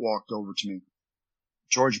Brett walked over to me.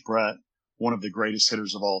 George Brett, one of the greatest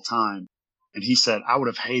hitters of all time. And he said, I would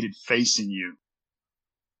have hated facing you.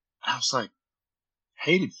 And I was like,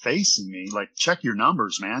 hated facing me? Like, check your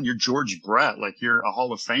numbers, man. You're George Brett. Like, you're a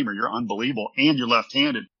Hall of Famer. You're unbelievable. And you're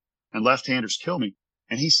left-handed. And left-handers kill me.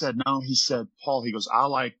 And he said, no, he said, Paul, he goes, I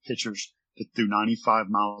like pitchers that threw 95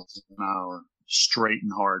 miles an hour straight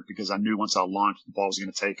and hard because I knew once I launched, the ball was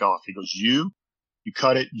going to take off. He goes, you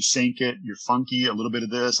cut it, you sink it, you're funky, a little bit of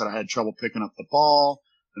this. And I had trouble picking up the ball.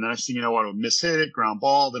 And the next thing you know, I would mishit it, ground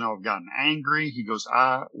ball. Then I would have gotten angry. He goes,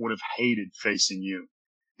 I would have hated facing you.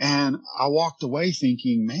 And I walked away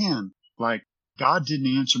thinking, man, like God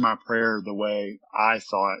didn't answer my prayer the way I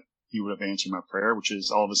thought he would have answered my prayer, which is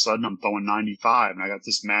all of a sudden I'm throwing 95 and I got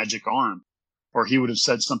this magic arm. Or he would have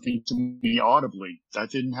said something to me audibly. That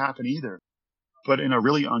didn't happen either. But in a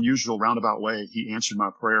really unusual roundabout way, he answered my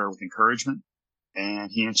prayer with encouragement and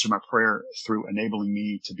he answered my prayer through enabling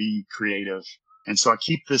me to be creative. And so I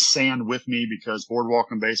keep this sand with me because boardwalk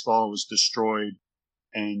and baseball was destroyed.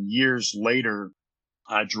 And years later,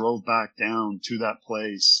 I drove back down to that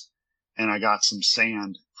place and I got some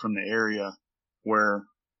sand from the area where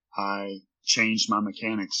I changed my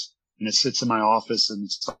mechanics. And it sits in my office and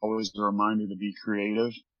it's always a reminder to be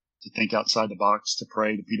creative, to think outside the box, to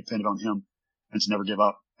pray, to be dependent on him, and to never give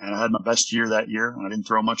up. And I had my best year that year and I didn't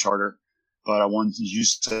throw much harder, but I won, as you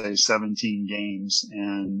say, 17 games.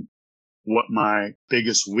 And what my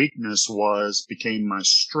biggest weakness was became my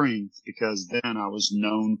strength, because then I was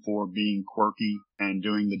known for being quirky and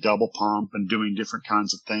doing the double pump and doing different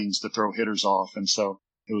kinds of things to throw hitters off. And so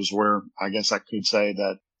it was where I guess I could say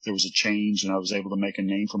that there was a change and I was able to make a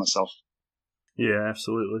name for myself. Yeah,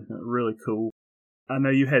 absolutely. Really cool. I know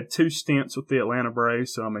you had 2 stints with the Atlanta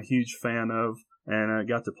Braves, so I'm a huge fan of, and I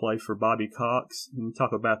got to play for Bobby Cox. Can you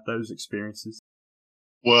talk about those experiences?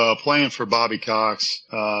 Well, playing for Bobby Cox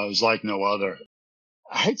was like no other.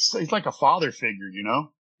 I hate to say he's like a father figure, you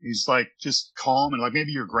know? He's like just calm, and like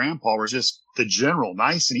maybe your grandpa was just the general,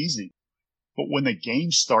 nice and easy. But when the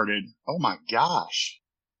game started, oh my gosh,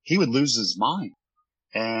 he would lose his mind.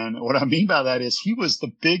 And what I mean by that is he was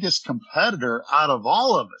the biggest competitor out of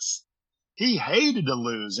all of us. He hated to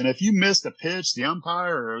lose. And if you missed a pitch, the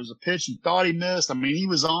umpire, or it was a pitch you thought he missed, I mean, he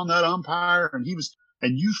was on that umpire, and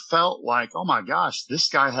and you felt like, oh my gosh, this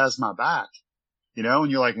guy has my back, you know?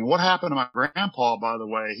 And you're like, and what happened to my grandpa, by the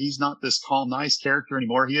way? He's not this calm, nice character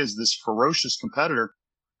anymore. He is this ferocious competitor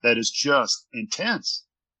that is just intense.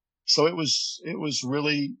 So it was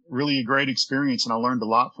really, really a great experience. And I learned a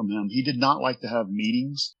lot from him. He did not like to have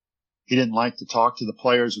meetings. He didn't like to talk to the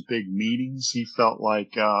players with big meetings. He felt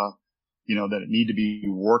like, that it needed to be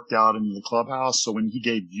worked out into the clubhouse. So when he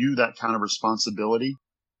gave you that kind of responsibility,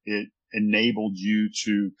 it enabled you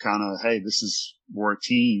to kind of, hey, we're a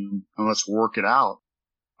team and let's work it out.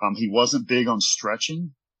 He wasn't big on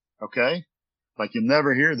stretching. Okay. Like you'll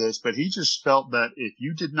never hear this, but he just felt that if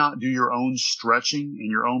you did not do your own stretching and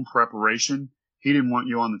your own preparation, he didn't want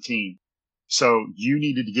you on the team. So you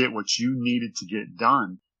needed to get what you needed to get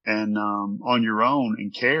done and on your own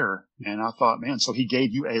and care. And I thought, man, so he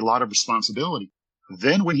gave you a lot of responsibility.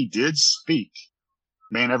 Then when he did speak,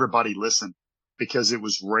 man, everybody listened because it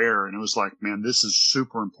was rare. And it was like, man, this is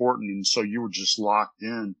super important. And so you were just locked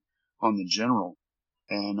in on the general.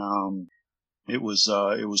 And it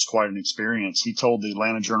was quite an experience. He told the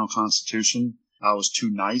Atlanta Journal-Constitution I was too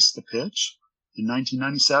nice to pitch in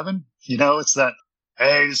 1997. You know, it's that,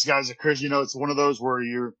 hey, this guy's a Christian. You know, it's one of those where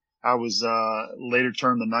I was later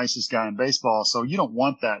termed the nicest guy in baseball. So you don't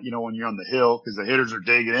want that, you know, when you're on the hill, because the hitters are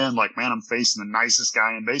digging in like, man, I'm facing the nicest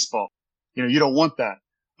guy in baseball. You know, you don't want that.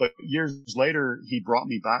 But years later, he brought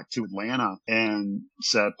me back to Atlanta and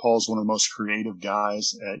said, Paul's one of the most creative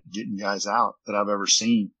guys at getting guys out that I've ever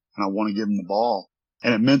seen. And I want to give him the ball.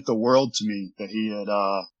 And it meant the world to me that he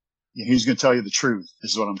was going to tell you the truth,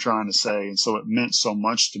 is what I'm trying to say. And so it meant so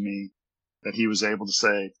much to me that he was able to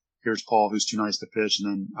say, here's Paul, who's too nice to pitch.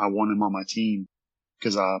 And then I want him on my team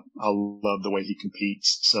because I love the way he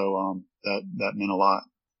competes. So, that meant a lot.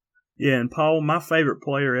 Yeah. And Paul, my favorite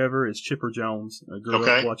player ever is Chipper Jones. I grew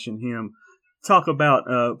Okay. up watching him. Talk about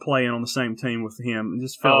playing on the same team with him. It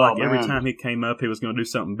just felt like every time he came up, he was going to do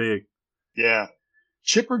something big. Yeah.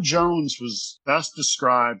 Chipper Jones was best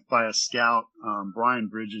described by a scout, Brian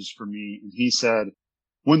Bridges, for me. And he said,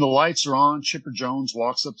 when the lights are on, Chipper Jones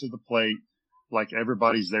walks up to the plate like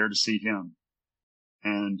everybody's there to see him.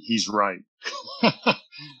 And he's right.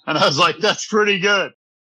 And I was like, that's pretty good.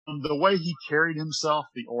 The way he carried himself,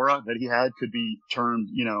 the aura that he had could be termed,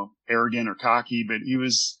 you know, arrogant or cocky, but he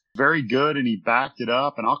was very good and he backed it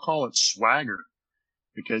up. And I'll call it swagger,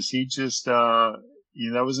 because he just, that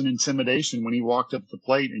was an intimidation when he walked up the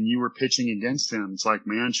plate and you were pitching against him. It's like,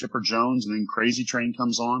 man, Chipper Jones, and then Crazy Train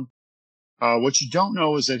comes on. What you don't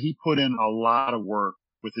know is that he put in a lot of work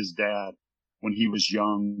with his dad when he was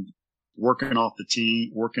young, working off the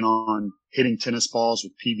tee, working on hitting tennis balls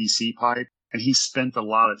with PVC pipe. And he spent a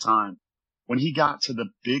lot of time. When he got to the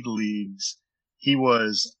big leagues, he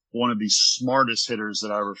was one of the smartest hitters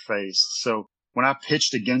that I ever faced. So when I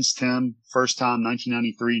pitched against him first time,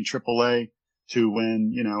 1993 in AAA, to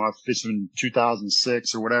when, you know, I pitched in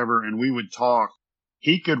 2006 or whatever, and we would talk,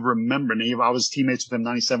 he could remember, and I was teammates with him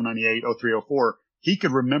 97, 98, 03, 04. He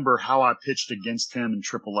could remember how I pitched against him in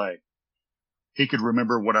AAA. He could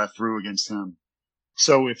remember what I threw against him.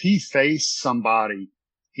 So if he faced somebody,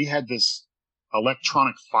 he had this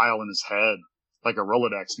electronic file in his head, like a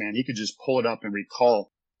Rolodex, man. He could just pull it up and recall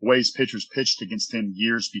ways pitchers pitched against him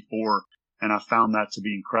years before. And I found that to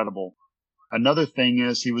be incredible. Another thing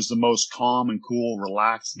is he was the most calm and cool,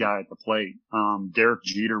 relaxed guy at the plate. Derek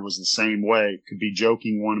Jeter was the same way. Could be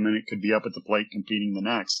joking one minute, could be up at the plate competing the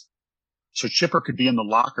next. So Chipper could be in the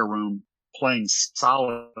locker room playing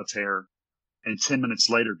solitaire and 10 minutes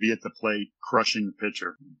later be at the plate crushing the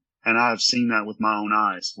pitcher. And I've seen that with my own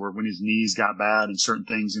eyes, where when his knees got bad and certain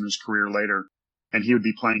things in his career later, and he would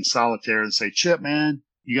be playing solitaire and say, Chip, man,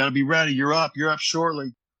 you got to be ready. You're up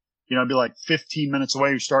shortly. You know, it'd be like 15 minutes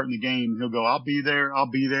away. You're starting the game. He'll go, I'll be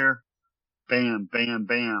there. bam, bam,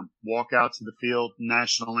 bam, walk out to the field,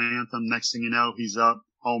 national anthem. Next thing you know, he's up,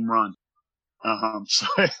 home run. So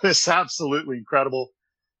it's absolutely incredible.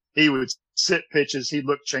 He would sit pitches. He'd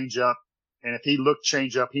look change up. And if he looked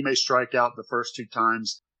change up, he may strike out the first 2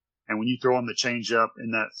 times. And when you throw him the change up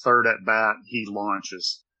in that third at bat, he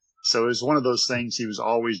launches. So it was one of those things. He was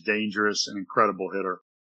always dangerous and incredible hitter.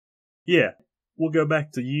 Yeah. We'll go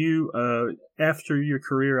back to you. After your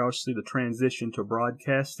career, obviously the transition to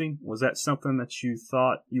broadcasting, was that something that you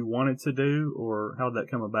thought you wanted to do, or how did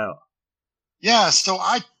that come about? Yeah. So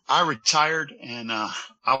I retired and, I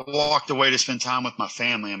walked away to spend time with my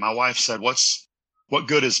family, and my wife said, what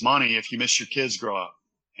good is money if you miss your kids grow up?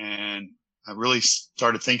 And I really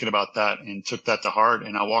started thinking about that and took that to heart.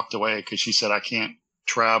 And I walked away because she said, I can't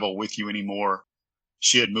travel with you anymore.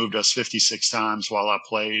 She had moved us 56 times while I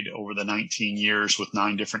played over the 19 years with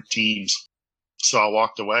 9 different teams. So I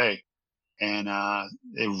walked away, and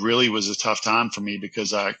it really was a tough time for me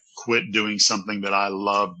because I quit doing something that I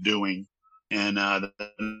loved doing. And the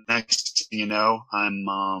next thing you know,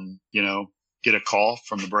 I'm, get a call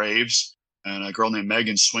from the Braves, and a girl named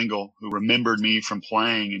Megan Swingle, who remembered me from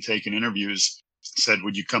playing and taking interviews, said,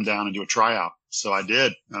 would you come down and do a tryout? So I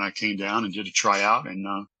did. And I came down and did a tryout, and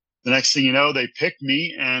the next thing you know, they picked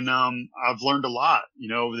me, and I've learned a lot,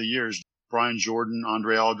 over the years. Brian Jordan,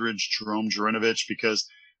 Andre Aldridge, Jerome Jurinovich, because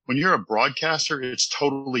when you're a broadcaster, it's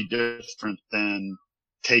totally different than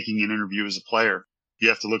taking an interview as a player. You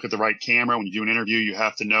have to look at the right camera. When you do an interview, you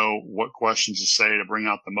have to know what questions to say to bring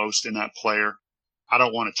out the most in that player. I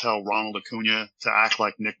don't want to tell Ronald Acuna to act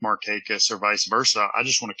like Nick Markakis or vice versa. I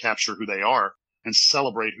just want to capture who they are and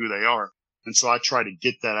celebrate who they are. And so I try to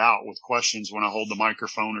get that out with questions when I hold the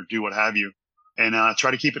microphone or do what have you. And try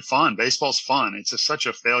to keep it fun. Baseball's fun. It's such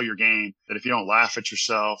a failure game that if you don't laugh at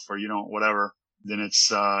yourself or you don't whatever, then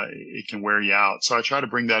it can wear you out. So I try to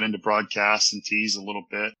bring that into broadcasts and tease a little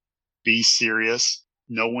bit. Be serious.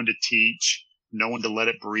 Know when to teach. Know when to let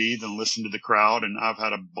it breathe and listen to the crowd. And I've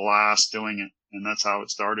had a blast doing it. And that's how it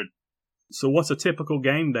started. So what's a typical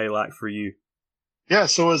game day like for you? Yeah.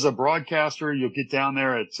 So as a broadcaster, you'll get down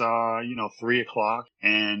there at, 3:00,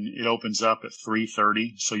 and it opens up at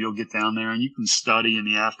 3:30. So you'll get down there and you can study in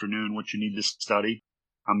the afternoon what you need to study.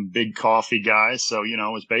 I'm a big coffee guy. So,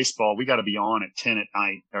 as baseball, we got to be on at 10 at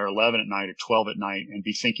night or 11 at night or 12 at night and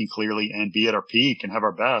be thinking clearly and be at our peak and have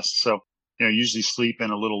our best. So, usually sleep in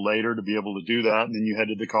a little later to be able to do that. And then you head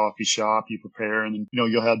to the coffee shop, you prepare, and then,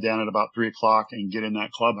 you'll head down at about 3:00 and get in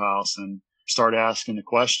that clubhouse and start asking the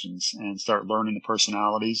questions and start learning the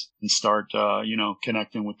personalities and start,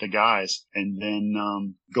 connecting with the guys, and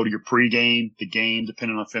then, go to your pregame, the game,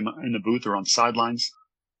 depending on if I'm in the booth or on sidelines.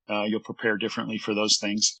 You'll prepare differently for those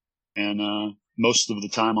things. And, most of the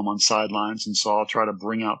time I'm on sidelines. And so I'll try to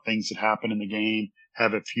bring out things that happen in the game,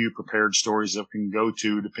 have a few prepared stories that we can go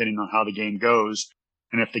to depending on how the game goes.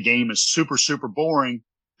 And if the game is super, super boring,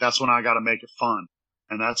 that's when I got to make it fun.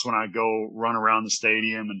 And that's when I go run around the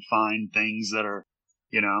stadium and find things that are,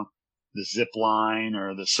 the zip line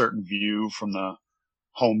or the certain view from the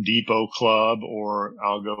Home Depot club, or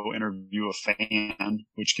I'll go interview a fan,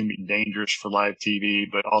 which can be dangerous for live TV,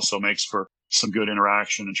 but also makes for some good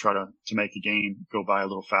interaction and try to make the game go by a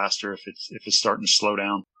little faster if it's starting to slow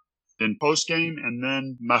down. Then post game, and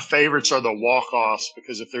then my favorites are the walk-offs,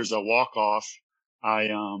 because if there's a walk-off, I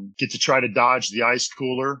get to try to dodge the ice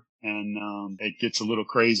cooler, and it gets a little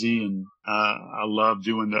crazy, and I love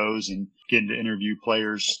doing those and getting to interview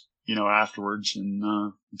players, afterwards,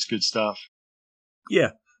 and it's good stuff.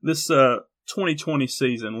 Yeah, this 2020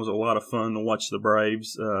 season was a lot of fun to watch the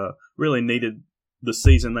Braves. Really needed the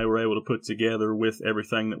season they were able to put together with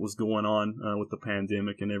everything that was going on with the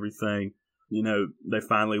pandemic and everything. They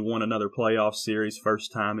finally won another playoff series,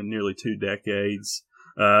 first time in nearly 2 decades.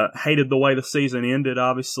 Hated the way the season ended,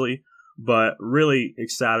 obviously, but really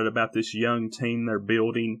excited about this young team they're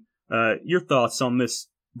building. Your thoughts on this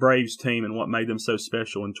Braves team and what made them so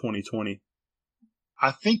special in 2020?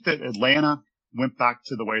 I think that Atlanta went back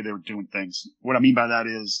to the way they were doing things. What I mean by that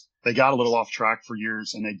is they got a little off track for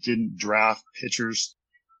years and they didn't draft pitchers.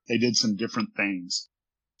 They did some different things.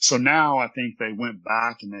 So now I think they went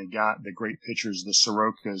back and they got the great pitchers, the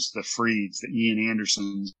Sorokas, the Freeds, the Ian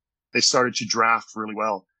Andersons. They started to draft really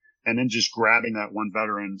well, and then just grabbing that one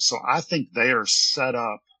veteran. So I think they are set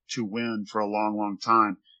up to win for a long, long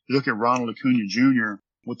time. You look at Ronald Acuna Jr.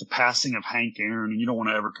 with the passing of Hank Aaron, and you don't want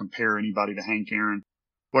to ever compare anybody to Hank Aaron.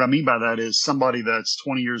 What I mean by that is somebody that's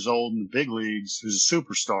 20 years old in the big leagues who's a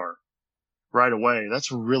superstar right away. That's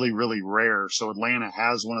really, really rare. So Atlanta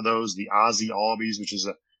has one of those, the Ozzie Albies, which is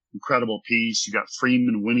an incredible piece. You got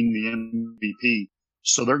Freeman winning the MVP.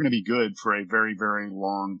 So they're going to be good for a very, very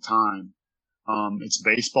long time. It's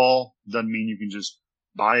baseball. Doesn't mean you can just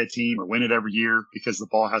buy a team or win it every year because the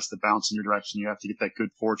ball has to bounce in your direction. You have to get that good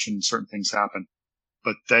fortune and certain things happen.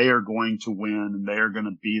 But they are going to win and they are going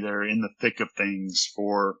to be there in the thick of things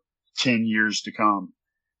for 10 years to come.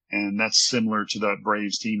 And that's similar to that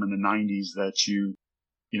Braves team in the 90s that you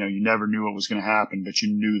never knew what was going to happen, but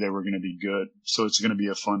you knew they were going to be good. So it's going to be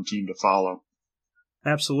a fun team to follow.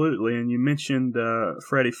 Absolutely. And you mentioned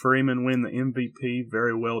Freddie Freeman win the MVP,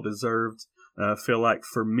 very well deserved. Feel like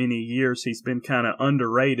for many years he's been kind of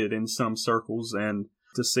underrated in some circles, and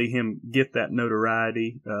to see him get that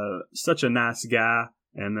notoriety, such a nice guy,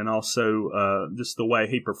 and then also just the way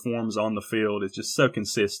he performs on the field is just so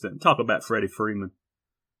consistent. Talk about Freddie Freeman.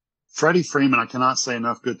 Freddie Freeman, I cannot say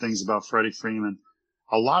enough good things about Freddie Freeman.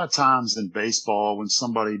 A lot of times in baseball, when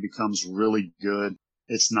somebody becomes really good,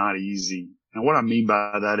 it's not easy. And what I mean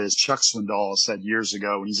by that is Chuck Swindoll said years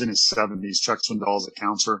ago, when he's in his 70s, Chuck Swindoll is a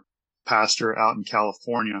counselor, pastor out in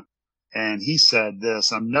California. And he said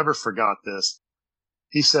this, I've never forgot this.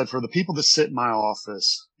 He said, for the people that sit in my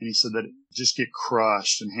office, and he said that just get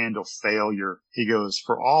crushed and handle failure. He goes,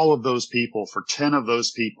 for all of those people, for 10 of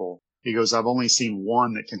those people, he goes, I've only seen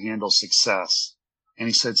one that can handle success. And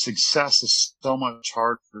he said, success is so much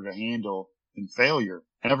harder to handle than failure.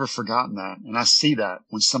 I've never forgotten that. And I see that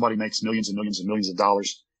when somebody makes millions and millions and millions of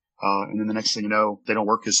dollars. And then the next thing you know, they don't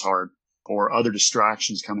work as hard or other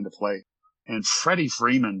distractions come into play. And Freddie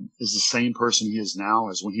Freeman is the same person he is now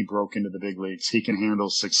as when he broke into the big leagues. He can handle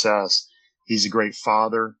success. He's a great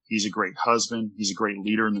father. He's a great husband. He's a great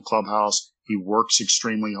leader in the clubhouse. He works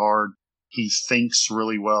extremely hard. He thinks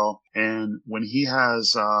really well. And when he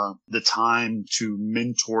has the time to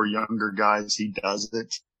mentor younger guys, he does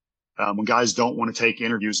it. When guys don't want to take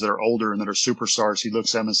interviews that are older and that are superstars, he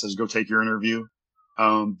looks at them and says, go take your interview.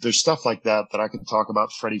 There's stuff like that I can talk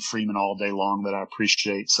about Freddie Freeman all day long that I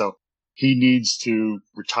appreciate. So he needs to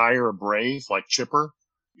retire a Brave like Chipper.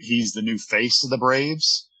 He's the new face of the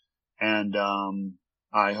Braves. And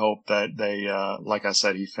I hope that they, like I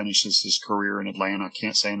said, he finishes his career in Atlanta. I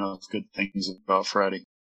can't say enough good things about Freddie.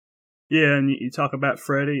 Yeah, and you talk about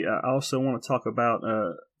Freddie. I also want to talk about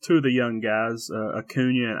two of the young guys,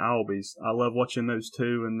 Acuna and Albies. I love watching those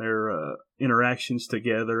two and their interactions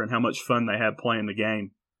together and how much fun they have playing the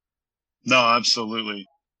game. No, absolutely.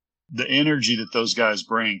 The energy that those guys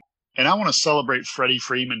bring. And I want to celebrate Freddie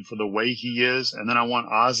Freeman for the way he is. And then I want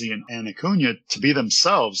Ozzie and Acuna to be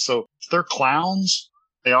themselves. So if they're clowns,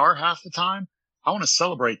 they are half the time. I want to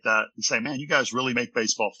celebrate that and say, man, you guys really make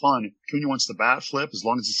baseball fun. If Acuna wants to bat flip, as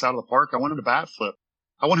long as it's out of the park, I want him to bat flip.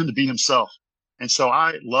 I want him to be himself. And so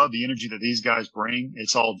I love the energy that these guys bring.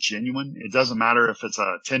 It's all genuine. It doesn't matter if it's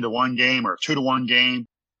a 10-1 game or a 2-1 game.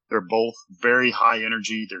 They're both very high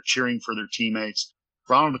energy. They're cheering for their teammates.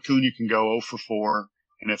 Ronald Acuna can go 0 for 4.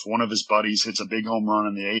 And if one of his buddies hits a big home run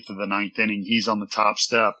in the 8th or the 9th inning, he's on the top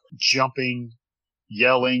step, jumping,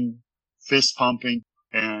 yelling, fist pumping.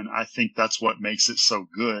 And I think that's what makes it so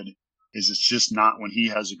good is it's just not when he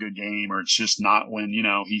has a good game or it's just not when,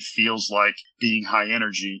 he feels like being high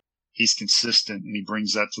energy. He's consistent and he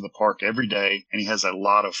brings that to the park every day and he has a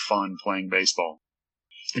lot of fun playing baseball.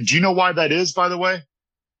 And do you know why that is, by the way?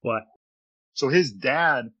 Why? So his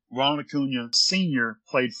dad, Ronald Acuna Sr.,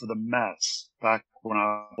 played for the Mets back when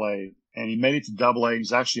I played, and he made it to Double-A. He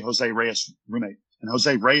was actually Jose Reyes' roommate. And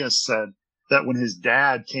Jose Reyes said that when his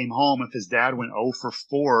dad came home, if his dad went 0 for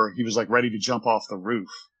 4, he was like ready to jump off the roof.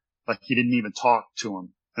 Like he didn't even talk to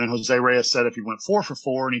him. And then Jose Reyes said if he went 4 for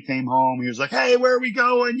 4 and he came home, he was like, hey, where are we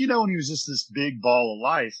going? And he was just this big ball of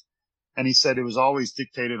life. And he said it was always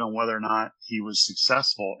dictated on whether or not he was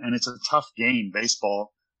successful. And it's a tough game,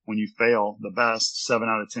 baseball, when you fail the best 7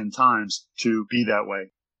 out of 10 times to be that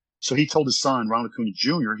way. So he told his son, Ronald Acuna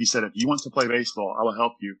Jr., he said, if you want to play baseball, I will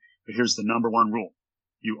help you. But here's the number one rule.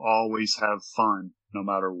 You always have fun no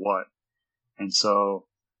matter what. And so,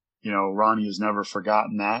 Ronnie has never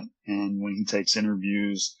forgotten that. And when he takes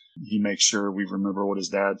interviews, he makes sure we remember what his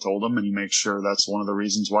dad told him. And he makes sure that's one of the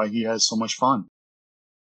reasons why he has so much fun.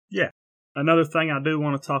 Yeah. Another thing I do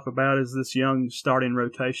want to talk about is this young starting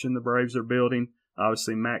rotation the Braves are building.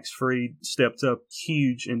 Obviously, Max Fried stepped up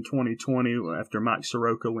huge in 2020 after Mike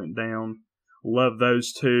Soroka went down. Love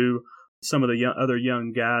those two. Some of the other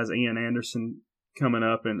young guys, Ian Anderson, coming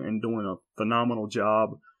up and doing a phenomenal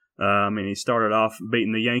job. He started off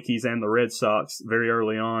beating the Yankees and the Red Sox very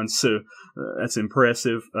early on, so that's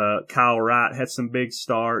impressive. Kyle Wright had some big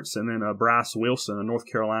starts, and then Bryce Wilson, a North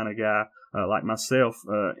Carolina guy like myself,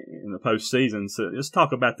 in the postseason. So let's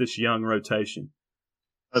talk about this young rotation.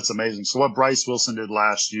 That's amazing. So what Bryce Wilson did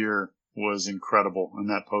last year was incredible in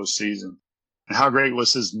that postseason. And how great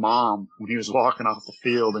was his mom when he was walking off the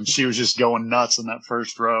field and she was just going nuts in that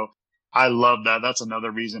first row. I love that. That's another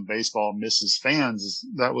reason baseball misses fans. Is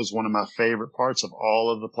that was one of my favorite parts of all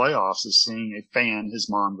of the playoffs, is seeing a fan, his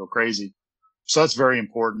mom, go crazy. So that's very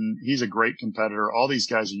important. He's a great competitor. All these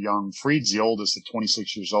guys are young. Fried's the oldest at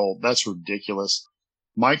 26 years old. That's ridiculous.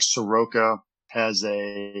 Mike Soroka has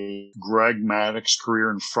a Greg Maddux career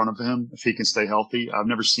in front of him if he can stay healthy. I've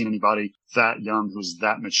never seen anybody that young who's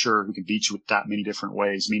that mature who can beat you with that many different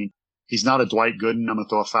ways, meaning he's not a Dwight Gooden. I'm going to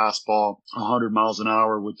throw a fastball 100 miles an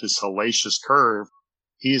hour with this hellacious curve.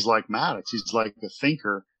 He's like Maddux. He's like a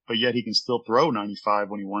thinker, but yet he can still throw 95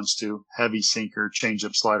 when he wants to. Heavy sinker,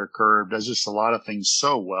 changeup, slider, curve. Does just a lot of things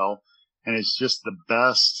so well. And it's just the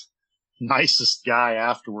best, nicest guy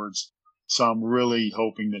afterwards. So I'm really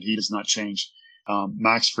hoping that he does not change.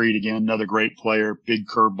 Max Fried, again, another great player, big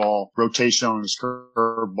curveball. Rotation on his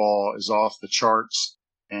curveball is off the charts.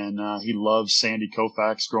 And he loves Sandy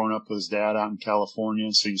Koufax growing up with his dad out in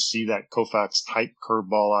California. So you see that Koufax type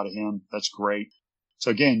curveball out of him. That's great.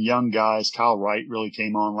 So again, young guys. Kyle Wright really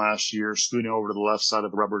came on last year, scooting over to the left side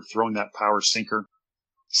of the rubber, throwing that power sinker.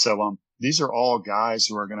 So these are all guys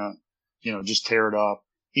who are going to, just tear it up.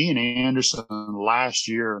 Ian Anderson last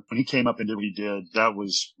year, when he came up and did what he did, that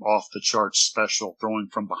was off the charts special, throwing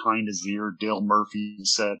from behind his ear. Dale Murphy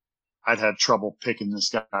said, I'd have trouble picking this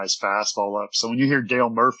guy's fastball up. So when you hear Dale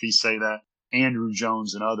Murphy say that, Andrew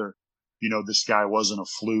Jones and other, this guy wasn't a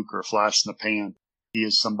fluke or a flash in the pan. He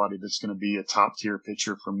is somebody that's going to be a top tier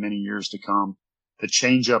pitcher for many years to come. The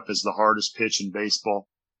changeup is the hardest pitch in baseball.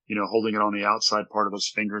 Holding it on the outside part of those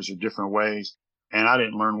fingers are different ways. And I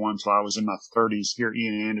didn't learn one until I was in my 30s. Here,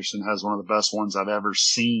 Ian Anderson has one of the best ones I've ever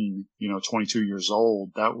seen, 22 years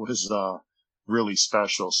old. That was really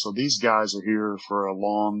special. So these guys are here for a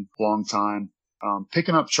long, long time.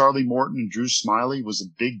 Picking up Charlie Morton and Drew Smiley was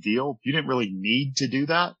a big deal. You didn't really need to do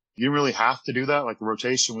that. You didn't really have to do that. Like, the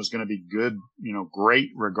rotation was going to be good, great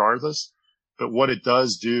regardless. But what it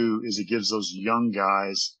does do is it gives those young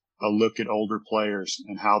guys a look at older players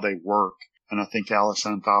and how they work. And I think Alex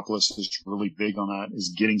Anthopoulos is really big on that,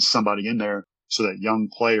 is getting somebody in there so that young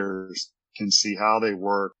players can see how they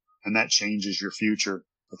work, and that changes your future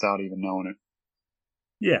without even knowing it.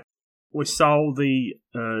 Yeah. We saw the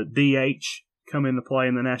DH come into play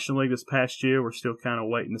in the National League this past year. We're still kind of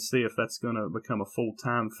waiting to see if that's going to become a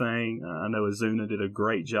full-time thing. I know Ozuna did a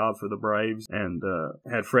great job for the Braves, and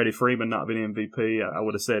had Freddie Freeman not been MVP, I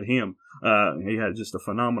would have said him. He had just a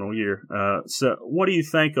phenomenal year. So what do you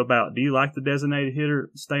think about, do you like the designated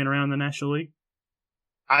hitter staying around the National League?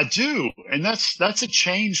 I do, and that's a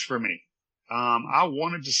change for me. I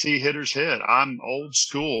wanted to see hitters hit. I'm old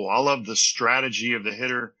school. I love the strategy of the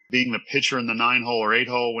hitter being the pitcher in the 9-hole or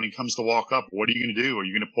 8-hole when he comes to walk up. What are you going to do? Are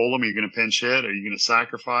you going to pull him? Are you going to pinch hit? Are you going to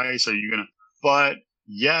sacrifice? Are you going to? But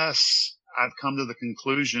yes, I've come to the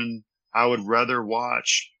conclusion I would rather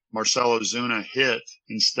watch Marcell Ozuna hit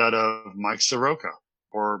instead of Mike Soroka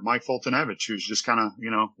or Mike Foltynewicz, who's just kind of,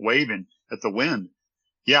 waving at the wind.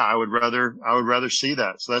 Yeah, I would rather see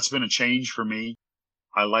that. So that's been a change for me.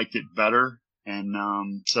 I liked it better.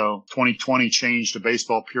 And so 2020 changed a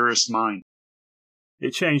baseball purist's mind.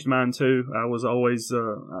 It changed mine too. I always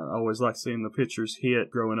liked seeing the pitchers hit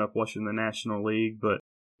growing up watching the National League, but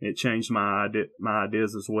it changed my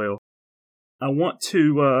ideas as well. I want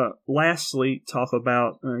to lastly talk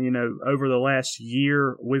about, over the last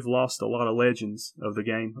year, we've lost a lot of legends of the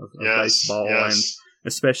game of baseball. Yes.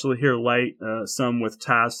 And especially here late, some with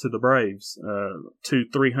ties to the Braves. 2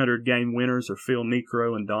 300-game winners are Phil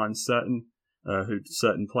Niekro and Don Sutton, who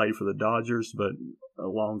Sutton played for the Dodgers, but a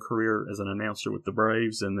long career as an announcer with the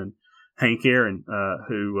Braves. And then Hank Aaron,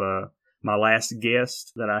 who my last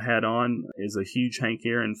guest that I had on is a huge Hank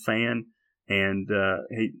Aaron fan. And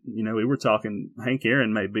we were talking, Hank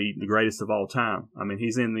Aaron may be the greatest of all time. I mean,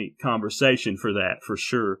 he's in the conversation for that, for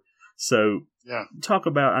sure. So yeah, talk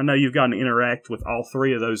about, I know you've gotten to interact with all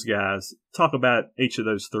three of those guys. Talk about each of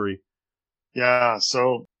those three. Yeah,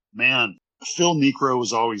 so, man, Phil Niekro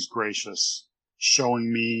was always gracious,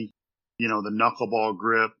 showing me, the knuckleball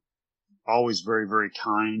grip, always very, very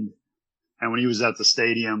kind. And when he was at the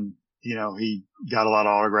stadium, he got a lot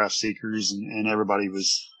of autograph seekers and everybody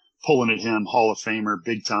was pulling at him, Hall of Famer,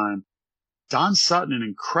 big time. Don Sutton, an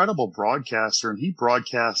incredible broadcaster, and he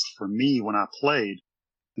broadcast for me when I played.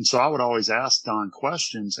 And so I would always ask Don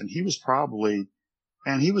questions, and he was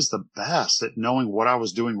he was the best at knowing what I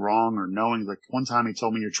was doing wrong, or knowing, like, one time he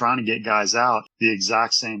told me, you're trying to get guys out the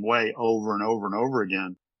exact same way over and over and over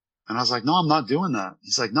again. And I was like, no, I'm not doing that.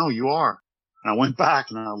 He's like, no, you are. And I went back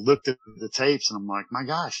and I looked at the tapes and I'm like, my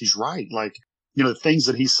gosh, he's right. Like, the things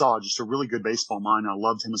that he saw, just a really good baseball mind. I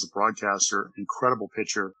loved him as a broadcaster, incredible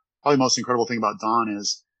pitcher. Probably the most incredible thing about Don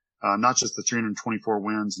is not just the 324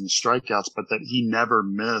 wins and the strikeouts, but that he never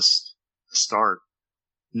missed a start,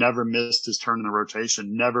 never missed his turn in the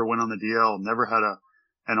rotation, never went on the DL, never had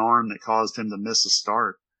an arm that caused him to miss a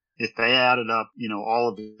start. If they added up, all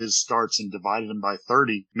of his starts and divided them by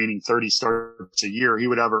 30, meaning 30 starts a year, he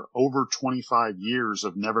would have over 25 years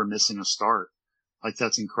of never missing a start. Like,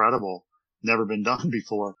 that's incredible. Never been done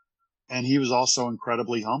before. And he was also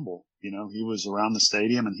incredibly humble. He was around the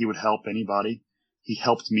stadium and he would help anybody. He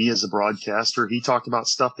helped me as a broadcaster. He talked about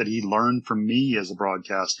stuff that he learned from me as a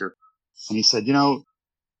broadcaster. And he said,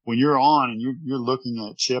 when you're on and you're looking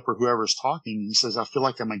at Chip or whoever's talking, he says, I feel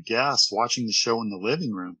like I'm a guest watching the show in the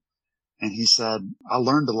living room. And he said, I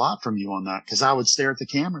learned a lot from you on that because I would stare at the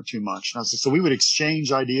camera too much. And I said, so we would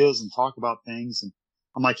exchange ideas and talk about things. And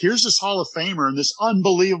I'm like, here's this Hall of Famer and this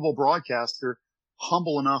unbelievable broadcaster,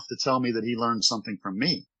 humble enough to tell me that he learned something from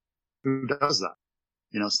me. Who does that?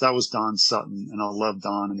 So that was Don Sutton, and I love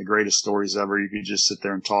Don, and the greatest stories ever. You could just sit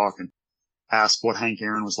there and talk and ask what Hank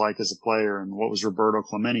Aaron was like as a player and what was Roberto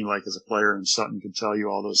Clemente like as a player, and Sutton could tell you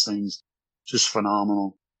all those things. Just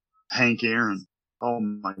phenomenal. Hank Aaron, oh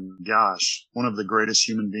my gosh, one of the greatest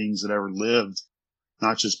human beings that ever lived,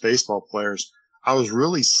 not just baseball players. I was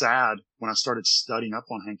really sad when I started studying up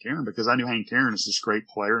on Hank Aaron because I knew Hank Aaron is this great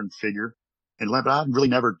player and figure, but I really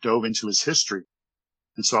never dove into his history.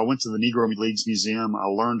 And so I went to the Negro Leagues Museum. I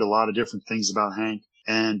learned a lot of different things about Hank.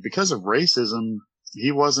 And because of racism,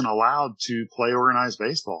 he wasn't allowed to play organized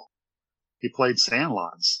baseball. He played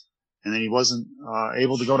sandlots, and then he wasn't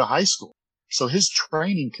able to go to high school. So his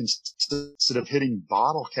training consisted of hitting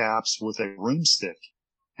bottle caps with a broomstick.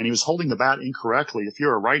 And he was holding the bat incorrectly. If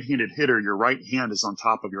you're a right-handed hitter, your right hand is on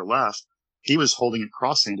top of your left. He was holding it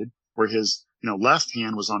cross-handed, where his left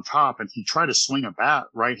hand was on top, and he tried to swing a bat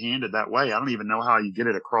right-handed that way. I don't even know how you get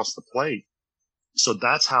it across the plate. So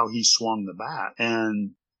that's how he swung the bat.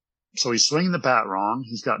 And so he's swinging the bat wrong.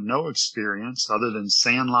 He's got no experience other than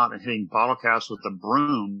sandlot and hitting bottle caps with a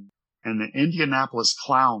broom. And the Indianapolis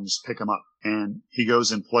Clowns pick him up. And he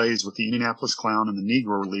goes and plays with the Indianapolis Clown in the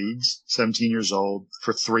Negro Leagues, 17 years old,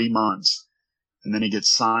 for 3 months. And then he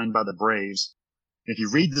gets signed by the Braves. If you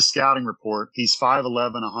read the scouting report, he's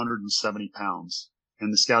 5'11", 170 pounds.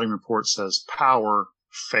 And the scouting report says power,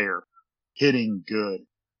 fair, hitting good.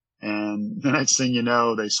 And the next thing you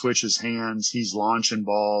know, they switch his hands. He's launching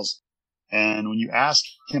balls. And when you ask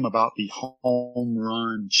him about the home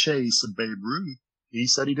run chase of Babe Ruth, he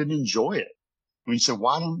said he didn't enjoy it. When you said,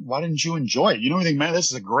 why didn't you enjoy it? You think, man, this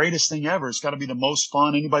is the greatest thing ever. It's got to be the most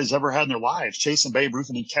fun anybody's ever had in their lives, chasing Babe Ruth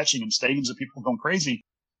and then catching him, stadiums of people going crazy.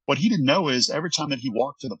 What he didn't know is every time that he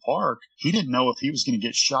walked to the park, he didn't know if he was going to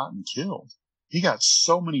get shot and killed. He got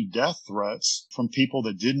so many death threats from people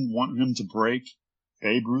that didn't want him to break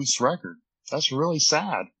Babe Ruth's record. That's really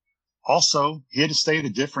sad. Also, he had to stay at a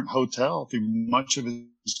different hotel through much of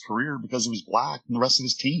his career because he was black and the rest of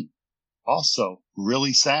his team. Also,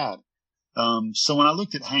 really sad. So when I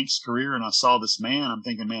looked at Hank's career and I saw this man, I'm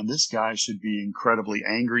thinking, man, this guy should be incredibly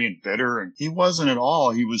angry and bitter. And he wasn't at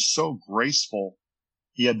all. He was so graceful.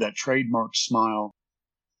 He had that trademark smile,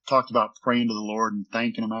 talked about praying to the Lord and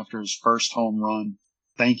thanking him after his first home run,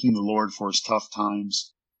 thanking the Lord for his tough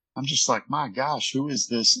times. I'm just like, my gosh, who is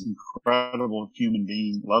this incredible human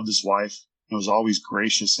being? Loved his wife and was always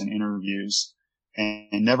gracious in interviews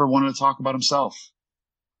and never wanted to talk about himself.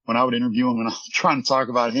 When I would interview him and I'm trying to talk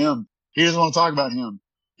about him, he doesn't want to talk about him.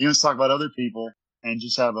 He wants to talk about other people and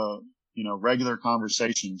just have a, regular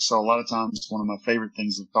conversation. So a lot of times one of my favorite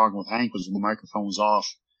things of talking with Hank was when the microphone was off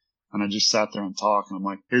and I just sat there and talked and I'm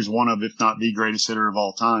like, here's one of, if not the greatest hitter of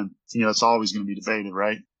all time. It's always going to be debated,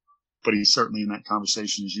 right? But he's certainly in that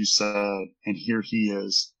conversation, as you said. And here he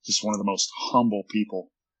is, just one of the most humble people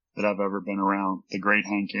that I've ever been around. The great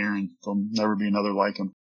Hank Aaron. There'll never be another like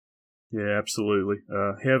him. Yeah, absolutely.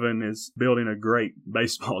 Heaven is building a great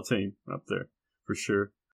baseball team up there, for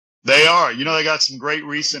sure. They are. They got some great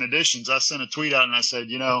recent additions. I sent a tweet out and I said,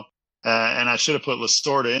 and I should have put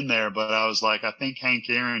Lasorda in there, but I was like, I think Hank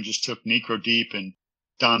Aaron just took Necro Deep and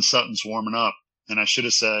Don Sutton's warming up. And I should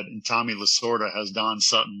have said, and Tommy Lasorda has Don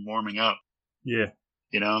Sutton warming up. Yeah.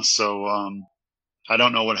 So I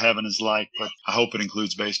don't know what heaven is like, but I hope it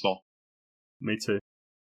includes baseball. Me too.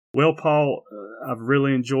 Well, Paul, I've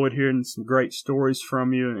really enjoyed hearing some great stories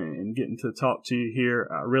from you and getting to talk to you here.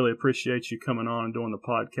 I really appreciate you coming on and doing the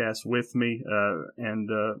podcast with me.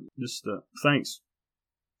 Just thanks.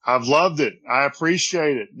 I've loved it. I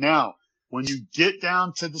appreciate it. Now, when you get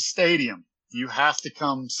down to the stadium, you have to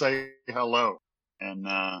come say hello. and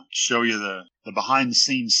show you the behind the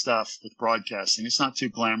scenes stuff with broadcasting. It's not too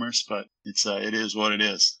glamorous, but it is what it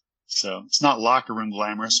is. So it's not locker room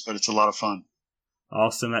glamorous, but it's a lot of fun.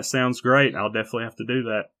 Awesome. That sounds great. I'll definitely have to do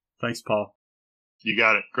that. Thanks, Paul. You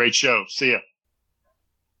got it. Great show. See ya.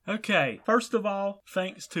 Okay, first of all,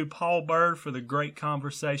 thanks to Paul Byrd for the great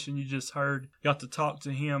conversation you just heard. Got to talk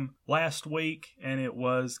to him last week, and it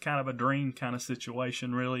was kind of a dream kind of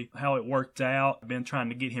situation, really, how it worked out. I've been trying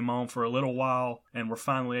to get him on for a little while, and we're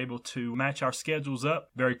finally able to match our schedules up.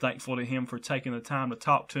 Very thankful to him for taking the time to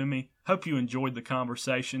talk to me. Hope you enjoyed the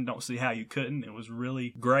conversation. Don't see how you couldn't. It was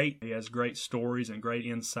really great. He has great stories and great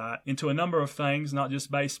insight into a number of things, not just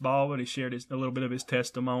baseball, but he shared a little bit of his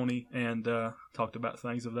testimony and talked about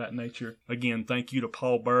things of that nature. Again, thank you to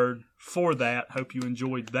Paul Byrd for that. Hope you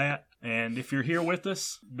enjoyed that. And if you're here with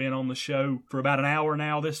us, been on the show for about an hour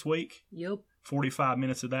now this week. Yep. 45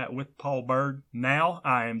 minutes of that with Paul Byrd. Now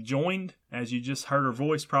I am joined, as you just heard her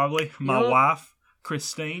voice probably, my wife,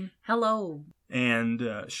 Christine. Hello. And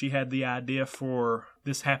she had the idea for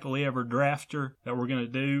this Happily Ever Drafter that we're going to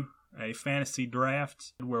do, a fantasy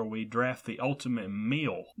draft where we draft the ultimate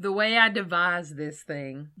meal. The way I devised this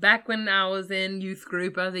thing, back when I was in youth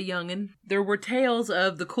group as a youngin', there were tales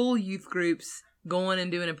of the cool youth groups going and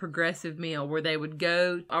doing a progressive meal where they would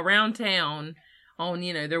go around town on,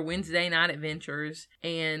 their Wednesday night adventures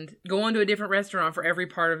and go into a different restaurant for every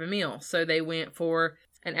part of a meal. So they went for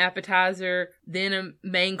an appetizer, then a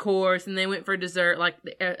main course, and they went for dessert, like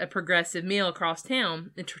a progressive meal across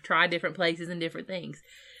town, and try different places and different things.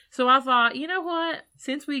 So I thought, you know what?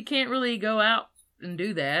 Since we can't really go out and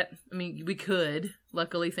do that, I mean, we could.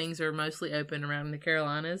 Luckily, things are mostly open around the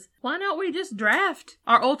Carolinas. Why don't we just draft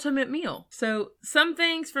our ultimate meal? So some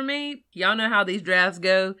things for me, y'all know how these drafts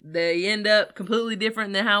go. They end up completely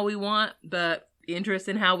different than how we want, but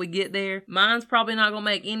interesting how we get there. Mine's probably not going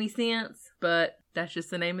to make any sense, but that's just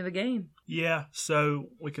the name of the game. Yeah, so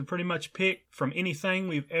we can pretty much pick from anything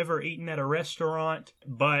we've ever eaten at a restaurant,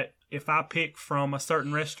 but if I pick from a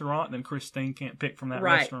certain restaurant, then Christine can't pick from that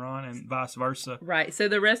restaurant and vice versa. Right, so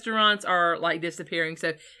the restaurants are like disappearing.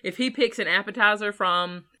 So if he picks an appetizer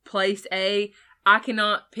from place A, I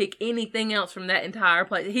cannot pick anything else from that entire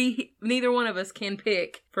place. Neither one of us can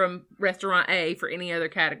pick from restaurant A for any other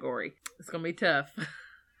category. It's going to be tough.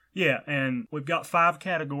 Yeah, and we've got 5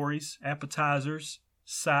 categories: appetizers,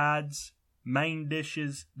 sides, main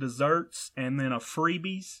dishes, desserts, and then a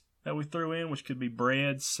freebies that we threw in, which could be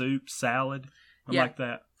bread, soup, salad, like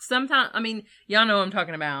that. Sometimes, y'all know what I'm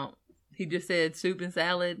talking about. He just said soup and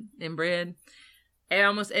salad and bread.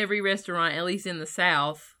 Almost every restaurant, at least in the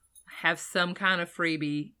South, have some kind of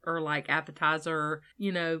freebie or like appetizer,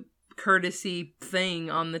 courtesy thing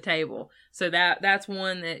on the table. So that's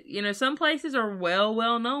one that, some places are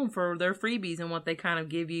well known for their freebies and what they kind of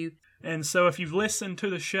give you. And so if you've listened to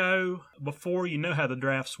the show before, you know how the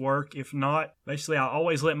drafts work. If not, basically I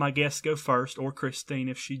always let my guests go first, or Christine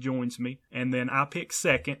if she joins me, and then I pick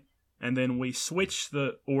second, and then we switch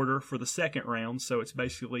the order for the second round. So it's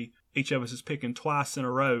basically each of us is picking twice in a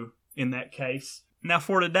row in that case. Now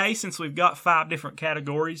for today, since we've got 5 different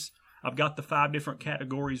categories, I've got the 5 different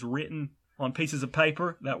categories written on pieces of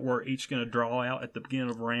paper that we're each going to draw out at the beginning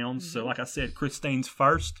of rounds. Mm-hmm. So like I said, Christine's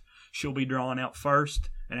first. She'll be drawing out first.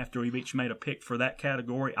 And after we've each made a pick for that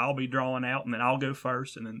category, I'll be drawing out, and then I'll go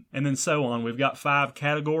first, and then so on. We've got 5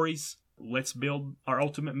 categories. Let's build our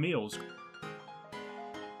ultimate meals.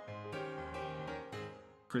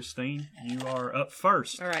 Christine, you are up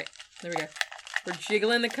first. All right, there we go. We're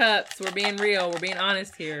jiggling the cups. We're being real. We're being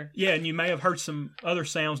honest here. Yeah, and you may have heard some other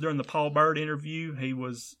sounds during the Paul Byrd interview.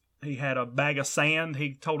 He had a bag of sand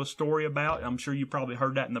he told a story about. I'm sure you probably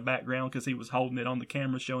heard that in the background because he was holding it on the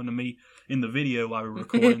camera, showing to me in the video while we were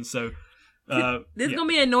recording. So this is gonna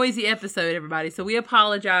be a noisy episode, everybody. So we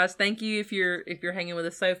apologize. Thank you if you're hanging with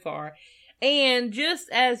us so far. And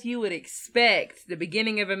just as you would expect, the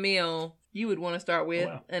beginning of a meal, you would want to start with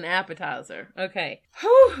an appetizer. Okay.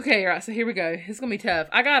 Whew. Okay, all right. So here we go. It's gonna be tough.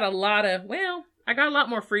 I got a lot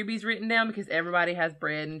more freebies written down because everybody has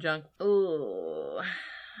bread and junk. Ugh.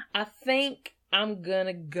 I think I'm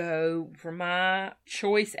gonna go for my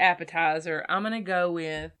choice appetizer. I'm gonna go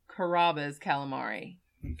with Carrabba's calamari.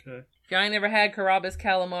 Okay. If y'all ain't never had Carrabba's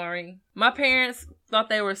calamari, my parents thought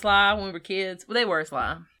they were sly when we were kids. Well, they were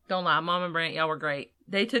sly. Don't lie. Mom and Brant, y'all were great.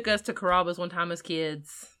 They took us to Carrabba's one time as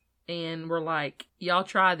kids and were like, y'all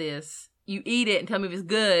try this. You eat it and tell me if it's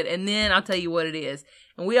good, and then I'll tell you what it is.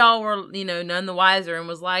 And we all were, none the wiser and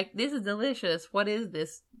was like, this is delicious. What is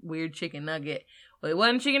this weird chicken nugget? Well, it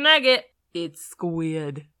wasn't chicken nugget. It's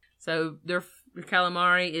squid. So their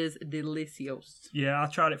calamari is delicious. Yeah, I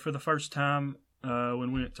tried it for the first time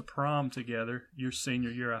when we went to prom together, your senior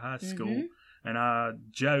year of high school, Mm-hmm. and I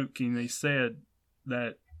jokingly said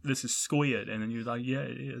that this is squid, and then you was like, "Yeah,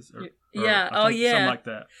 it is." Or Yeah. I think Yeah. something like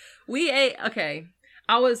that. We ate. Okay,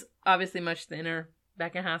 I was obviously much thinner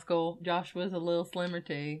back in high school. Josh was a little slimmer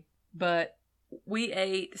too, but we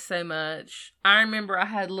ate so much. I remember I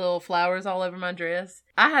had little flowers all over my dress.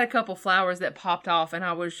 I had a couple flowers that popped off, and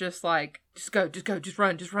I was just like, just go, just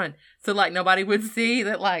run. So like nobody would see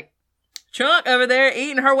that like Chunk over there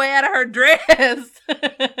eating her way out of her dress.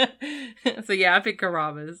 So yeah, I picked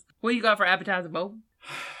Carrabba's. What you got for appetizer, Bo?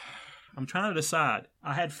 I'm trying to decide.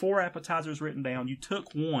 I had 4 appetizers written down. You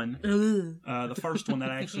took one, the first one that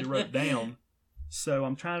I actually wrote down. So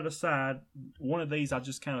I'm trying to decide. One of these I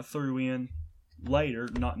just kind of threw in later,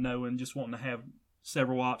 not knowing, just wanting to have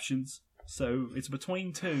several options. So it's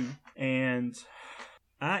between 2, and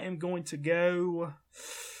I am going to go.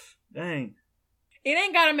 Dang. It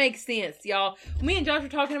ain't gotta make sense, y'all. Me and Josh were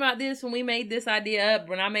talking about this when we made this idea up.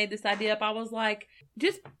 When I made this idea up, I was like,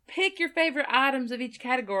 just pick your favorite items of each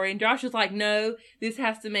category. And Josh was like, no, this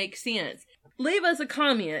has to make sense. Leave us a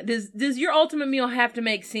comment. Does your ultimate meal have to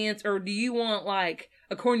make sense, or do you want like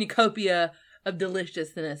a cornucopia of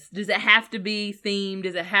deliciousness? Does it have to be themed?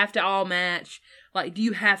 Does it have to all match? Like, do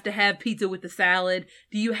you have to have pizza with the salad?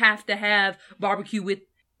 Do you have to have barbecue with,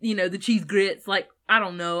 the cheese grits? Like, I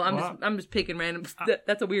don't know. I'm just picking random.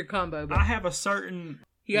 That's a weird combo. But I have a certain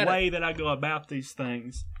way that I go about these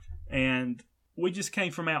things, and we just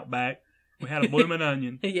came from Outback. We had a bloomin'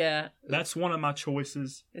 onion. Yeah, that's one of my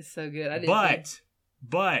choices. It's so good.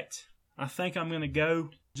 But I think I'm gonna go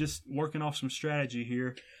just working off some strategy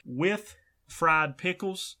here with fried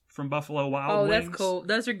pickles from Buffalo Wild Wings. Oh, that's cool.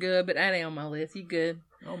 Those are good, but that ain't on my list. You good?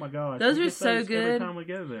 Oh my gosh. Those are so good. Every time we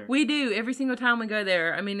go there. We do. Every single time we go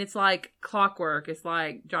there. I mean, it's like clockwork. It's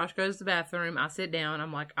like Josh goes to the bathroom. I sit down.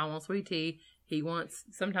 I'm like, I want sweet tea. He wants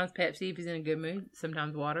sometimes Pepsi if he's in a good mood.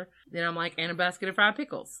 Sometimes water. Then I'm like, and a basket of fried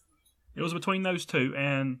pickles. It was between those two,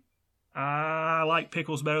 and I like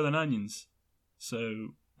pickles better than onions. So,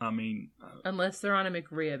 I mean... unless they're on a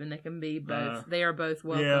McRib, and they can be both. They are both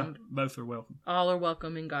welcome. Yeah, both are welcome. All are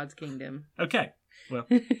welcome in God's kingdom. Okay. Well,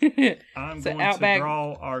 I'm going Outback to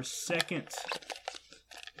draw our second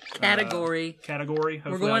category.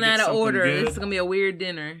 Hopefully we're going out of order. Good. This is going to be a weird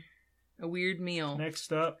dinner. A weird meal.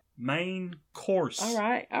 Next up, main course. All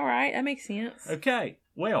right. That makes sense. Okay.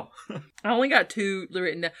 Well, I only got 2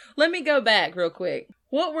 written down. Let me go back real quick.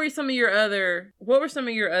 What were some of your other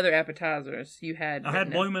appetizers you had? I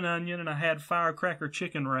had bloomin' onion, and I had firecracker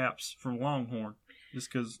chicken wraps from Longhorn. Just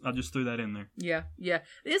because I just threw that in there. Yeah.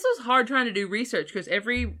 This was hard trying to do research because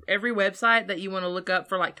every website that you want to look up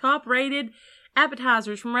for like top rated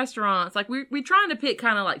appetizers from restaurants, like we're trying to pick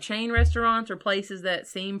kind of like chain restaurants or places that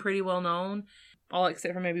seem pretty well known. All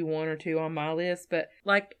except for maybe 1 or 2 on my list. But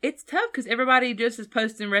like it's tough because everybody just is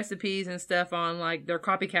posting recipes and stuff on like their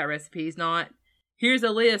copycat recipes, not here's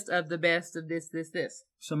a list of the best of this.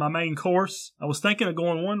 So my main course, I was thinking of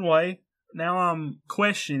going one way. Now I'm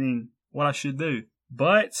questioning what I should do.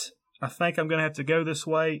 But I think I'm going to have to go this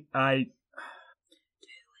way. I'm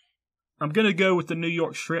going to go with the New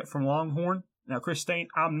York strip from Longhorn. Now, Christine,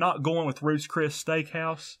 I'm not going with Ruth's Chris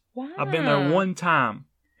Steakhouse. Wow. I've been there one time.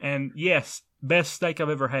 And yes, best steak I've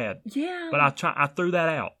ever had. Yeah. But I threw that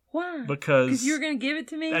out. Why? Because you were going to give it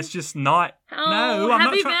to me? That's just not... Oh, no,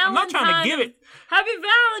 I'm not trying to give it... Happy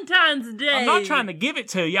Valentine's Day! I'm not trying to give it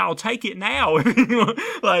to y'all. Take it now.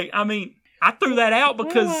 I threw that out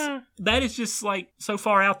because that is just like so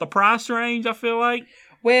far out the price range, I feel like.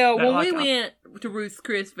 Well, when we went to Ruth's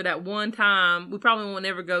Chris for that one time, we probably won't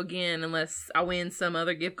ever go again unless I win some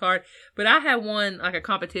other gift card. But I had won like a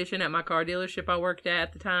competition at my car dealership I worked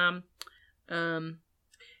at the time.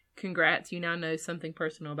 Congrats, you now know something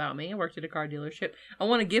personal about me. I worked at a car dealership. I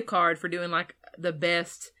won a gift card for doing like the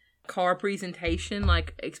best car presentation,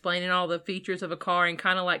 like explaining all the features of a car and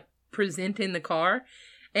kind of like presenting the car.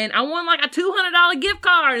 And I won like a $200 gift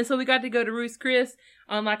card. And so we got to go to Ruth's Chris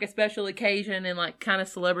on like a special occasion and like kind of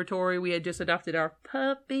celebratory. We had just adopted our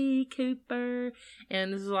puppy Cooper.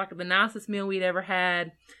 And this was like the nicest meal we'd ever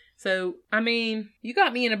had. So, I mean, you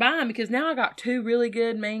got me in a bind because now I got 2 really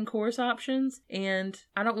good main course options. And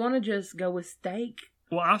I don't want to just go with steak.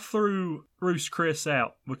 Well, I threw Ruth's Chris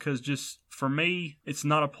out because just for me, it's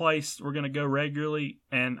not a place we're going to go regularly.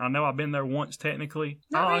 And I know I've been there once technically.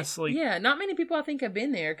 Honestly. Not many people I think have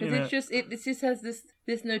been there because it just has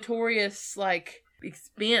this notorious like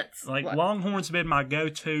expense. Like Longhorn's been my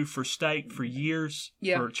go-to for steak for years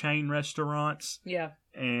for chain restaurants. Yeah.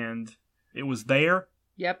 And it was there.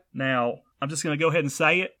 Yep. Now, I'm just going to go ahead and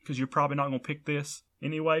say it because you're probably not going to pick this.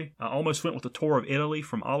 anyway. I almost went with a tour of Italy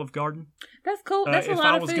from Olive Garden. That's cool. That's a lot of food. If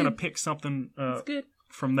I was going to pick something That's good.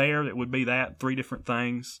 from there, it would be that 3 different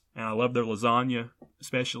things. And I love their lasagna,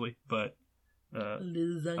 especially, but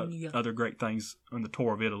lasagna. Other great things on the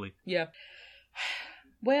tour of Italy. Yeah.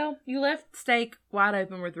 Well, you left steak wide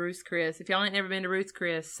open with Ruth's Chris. If y'all ain't never been to Ruth's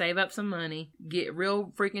Chris, save up some money, get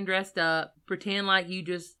real freaking dressed up, pretend like you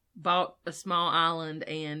just bought a small island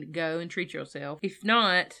and go and treat yourself. If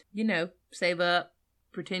not, save up,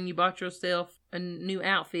 pretend you bought yourself a new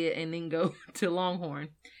outfit and then go to Longhorn.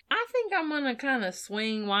 I think I'm going to kind of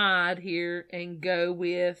swing wide here and go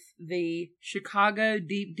with the Chicago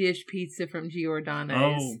deep dish pizza from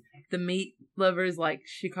Giordano's. Oh. The meat lovers like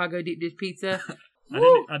Chicago deep dish pizza.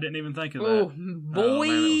 I didn't even think of that. Oh, boy. Oh,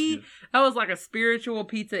 man, that was like a spiritual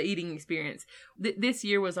pizza eating experience. This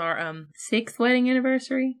year was our 6th wedding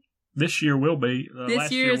anniversary. This year will be. This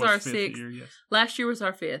year is our 6th. Yes. Last year was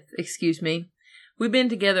our 5th. Excuse me. We've been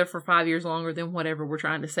together for 5 years longer than whatever we're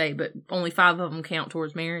trying to say, but only 5 of them count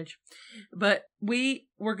towards marriage. But we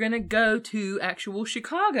were going to go to actual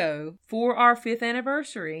Chicago for our 5th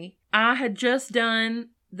anniversary. I had just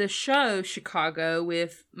done the show Chicago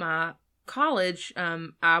with my college.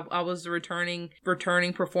 I was the returning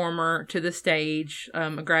performer to the stage,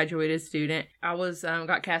 a graduated student. I was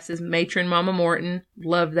got cast as matron Mama Morton.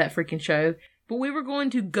 Loved that freaking show. But we were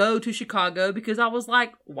going to go to Chicago because I was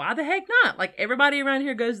like, why the heck not? Like, everybody around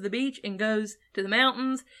here goes to the beach and goes to the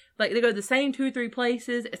mountains. Like, they go to the same 2 or 3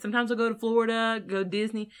 places. Sometimes they'll go to Florida, go to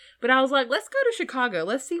Disney. But I was like, let's go to Chicago.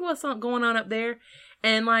 Let's see what's going on up there.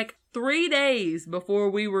 And like 3 days before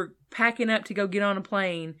we were packing up to go get on a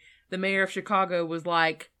plane, the mayor of Chicago was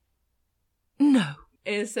like, no.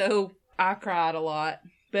 And so I cried a lot.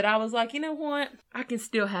 But I was like, you know what? I can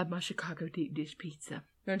still have my Chicago deep dish pizza.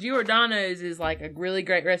 Now, Giordano's is like a really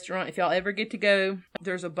great restaurant. If y'all ever get to go,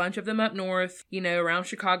 there's a bunch of them up north, around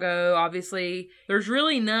Chicago. Obviously, there's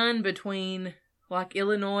really none between like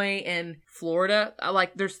Illinois and Florida.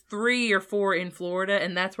 Like, there's 3 or 4 in Florida,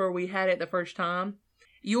 and that's where we had it the first time.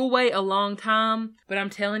 You'll wait a long time, but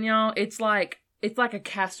I'm telling y'all, it's like a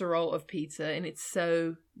casserole of pizza, and it's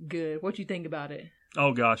so good. What you think about it?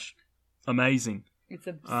 Oh, gosh. Amazing. It's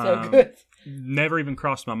so good. Never even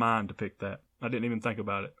crossed my mind to pick that. I didn't even think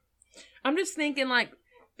about it. I'm just thinking, like,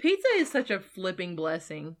 pizza is such a flipping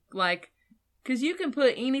blessing. Like, because you can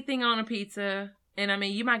put anything on a pizza, and I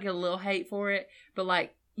mean, you might get a little hate for it, but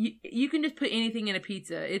like, you can just put anything in a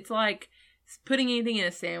pizza. It's like putting anything in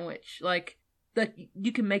a sandwich. Like,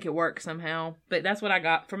 you can make it work somehow. But that's what I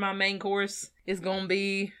got for my main course. It's going to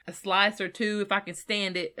be a slice or 2, if I can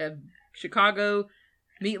stand it, of Chicago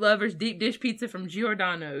meat lovers deep dish pizza from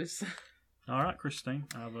Giordano's. All right, Christine.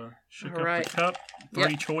 I've shook All right. up the cup.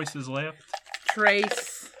 3 choices left.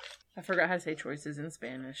 Trace. I forgot how to say choices in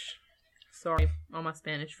Spanish. Sorry, all my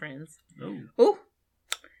Spanish friends. Oh.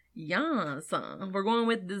 Yes. We're going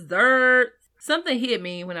with dessert. Something hit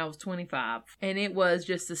me when I was 25, and it was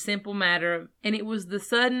just a simple matter, and it was the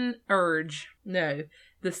sudden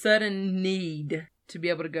the sudden need to be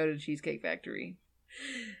able to go to the Cheesecake Factory.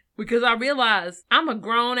 Because I realized I'm a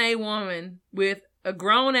grown A woman with a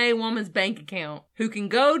grown A woman's bank account who can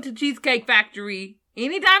go to Cheesecake Factory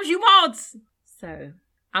anytime she wants. So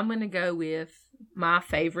I'm going to go with my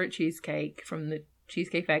favorite cheesecake from the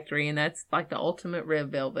Cheesecake Factory, and that's like the ultimate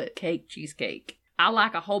red velvet cake cheesecake. I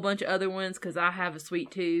like a whole bunch of other ones because I have a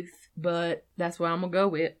sweet tooth, but that's what I'm going to go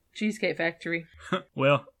with. Cheesecake Factory.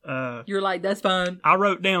 Well, you're like, that's fine. I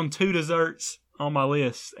wrote down 2 desserts on my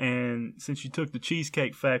list, and since you took the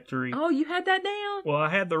Cheesecake Factory... Oh, you had that down? Well, I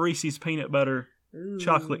had the Reese's peanut butter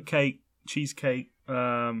chocolate cake cheesecake,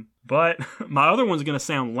 but my other one's going to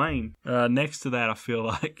sound lame next to that, I feel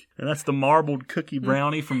like, and that's the marbled cookie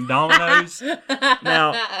brownie from Domino's.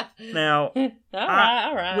 Now, all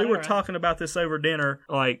right. We were talking about this over dinner,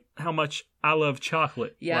 like how much I love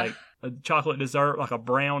chocolate. Yeah. Like a chocolate dessert, like a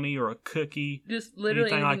brownie or a cookie. Just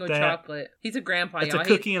literally anything like with that. chocolate. He's a grandpa, It's y'all. a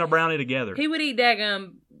cookie and a brownie together. He would eat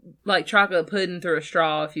daggum like chocolate pudding through a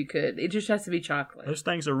straw if you could. It just has to be chocolate. Those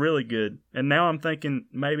things are really good. And now I'm thinking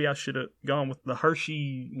maybe I should have gone with the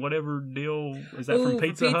Hershey whatever deal. Is that from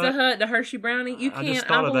Pizza Hut? Pizza Hut, the Hershey brownie. You I can't. just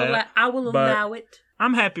thought of that, I will allow it.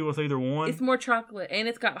 I'm happy with either one. It's more chocolate, and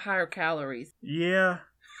it's got higher calories. Yeah.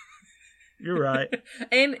 You're right.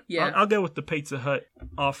 And, yeah. I'll go with the Pizza Hut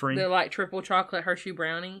offering. The, like, triple chocolate Hershey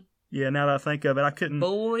brownie. Yeah, now that I think of it, I couldn't...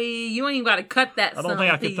 Boy, you ain't even got to cut that I don't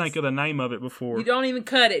think I could think of the name of it before. You don't even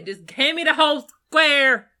cut it. Just hand me the whole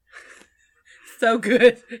square. So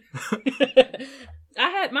good. I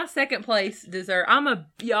had my second place dessert. I'm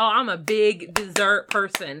a big dessert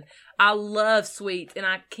person. I love sweets, and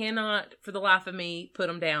I cannot, for the life of me, put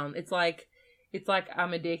them down. It's like, It's like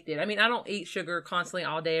I'm addicted. I mean, I don't eat sugar constantly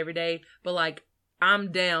all day, every day, but like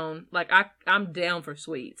I'm down. Like I'm down for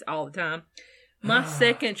sweets all the time. My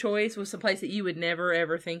second choice was some place that you would never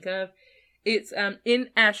ever think of. It's in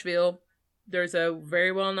Asheville. There's a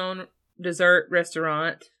very well known dessert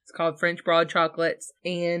restaurant. It's called French Broad Chocolates,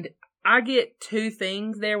 and I get 2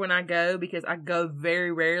 things there when I go because I go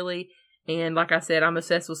very rarely. And like I said, I'm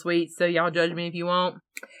obsessed with sweets, so y'all judge me if you want.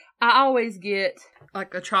 I always get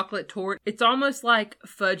like a chocolate torte. It's almost like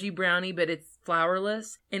fudgy brownie, but it's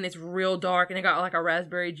flourless and it's real dark and it got like a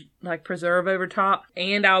raspberry like preserve over top.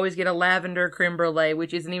 And I always get a lavender creme brulee,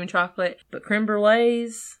 which isn't even chocolate, but creme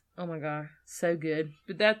brulees, oh my god, so good.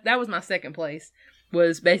 But that was my second place.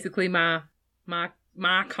 Was basically my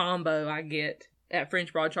combo I get at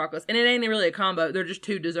French Broad Chocolates. And it ain't really a combo. They're just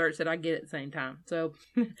 2 desserts that I get at the same time. So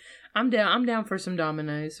I'm down for some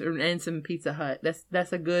Domino's and some Pizza Hut.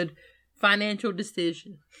 That's a good financial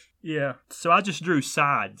decision. Yeah. So I just drew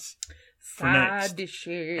sides for next. Side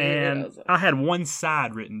dishes. And I had one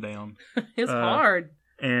side written down. It's hard.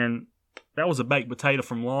 And that was a baked potato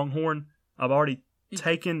from Longhorn. I've already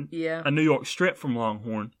taken a New York strip from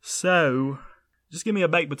Longhorn. So just give me a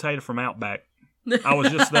baked potato from Outback. I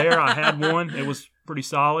was just there. I had one. It was pretty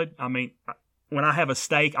solid. I mean, when I have a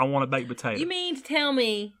steak, I want a baked potato. You mean to tell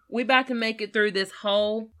me we about to make it through this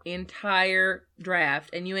whole entire draft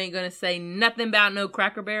and you ain't going to say nothing about no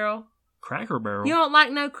Cracker Barrel? Cracker Barrel? You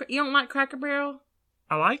don't like Cracker Barrel?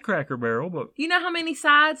 I like Cracker Barrel, but... You know how many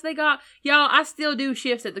sides they got? Y'all, I still do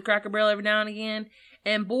shifts at the Cracker Barrel every now and again.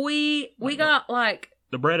 And boy, we got like...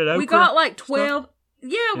 The breaded okra? We got like 12... Stuff?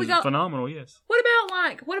 Yeah, we got phenomenal. Yes. What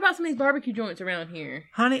about some of these barbecue joints around here?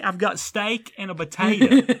 Honey, I've got steak and a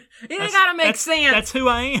potato. It ain't gotta make sense. That's who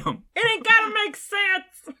I am. It ain't gotta make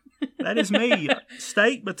sense. That is me.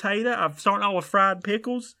 Steak, potato. I've started out with fried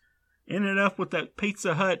pickles, ended up with that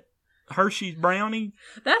Pizza Hut Hershey's brownie.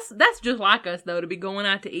 That's just like us though, to be going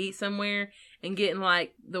out to eat somewhere and getting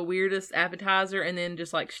like the weirdest appetizer and then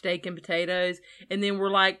just like steak and potatoes, and then we're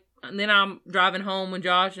like. And then I'm driving home with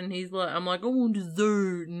Josh, and I'm like, I want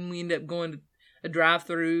dessert. And we end up going to a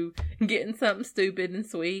drive-thru and getting something stupid and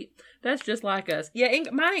sweet. That's just like us. Yeah,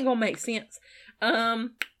 mine ain't gonna make sense. I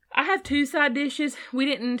have 2 side dishes. We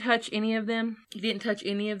didn't touch any of them. You didn't touch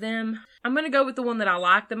any of them. I'm gonna go with the one that I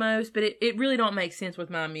like the most, but it really don't make sense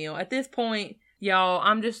with my meal. At this point, y'all,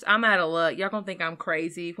 I'm out of luck. Y'all gonna think I'm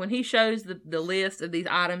crazy. When he shows the list of these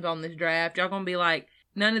items on this draft, y'all gonna be like,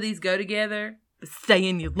 none of these go together. Stay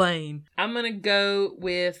in your lane. I'm going to go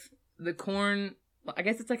with the corn, I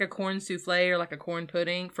guess it's like a corn souffle or like a corn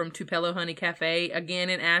pudding from Tupelo Honey Cafe, again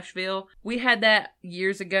in Asheville. We had that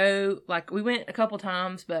years ago. Like, we went a couple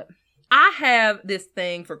times, but I have this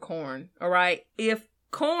thing for corn, all right? If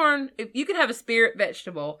you could have a spirit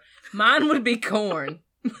vegetable, mine would be corn.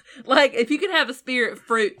 Like, if you could have a spirit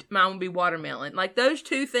fruit, mine would be watermelon. Like, those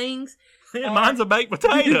 2 things. Yeah, mine's a baked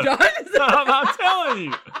potato. I'm telling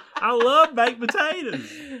you. I love baked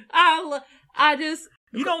potatoes.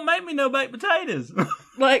 You don't make me no baked potatoes.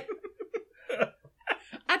 Like,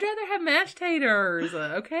 I'd rather have mashed taters.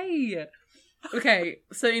 Okay,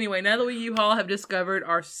 so anyway, now that you all have discovered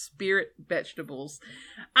our spirit vegetables,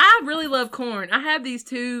 I really love corn. I have these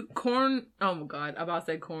 2 corn, oh my god, I about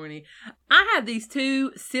to say corny. I have these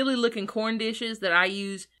 2 silly looking corn dishes that I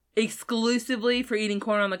use exclusively for eating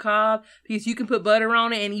corn on the cob, because you can put butter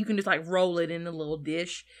on it and you can just like roll it in a little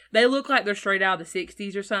dish. They look like they're straight out of the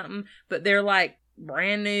 60s or something, but they're like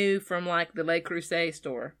brand new from like the Le Creuset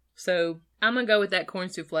store. So I'm gonna go with that corn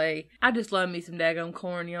souffle. I just love me some daggone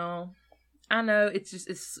corn, y'all. I know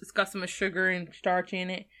it's got some sugar and starch in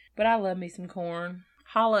it, but I love me some corn.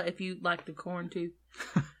 Holla if you like the corn too.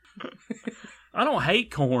 I don't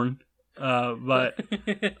hate corn, but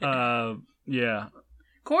yeah.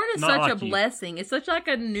 Corn is such a blessing. It's such like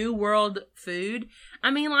a new world food.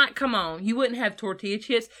 I mean, like, come on. You wouldn't have tortilla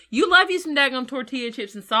chips. You love you some daggone tortilla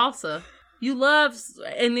chips and salsa.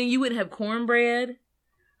 And then you wouldn't have cornbread.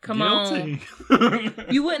 Come on.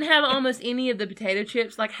 You wouldn't have almost any of the potato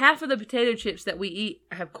chips. Like, half of the potato chips that we eat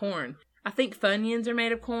have corn. I think Funyuns are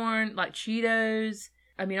made of corn, like Cheetos.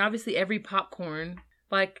 I mean, obviously every popcorn,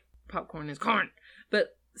 like, popcorn is corn.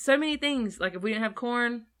 But so many things. Like, if we didn't have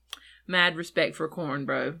corn... Mad respect for corn,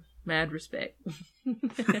 bro. Mad respect.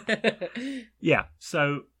 Yeah,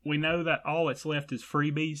 so we know that all that's left is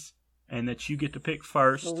freebies, and that you get to pick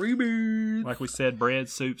first. Freebies. Like we said, bread,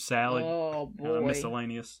 soup, salad. Oh, boy.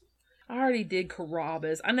 Miscellaneous. I already did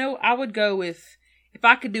Carrabba's. I know I would go with, if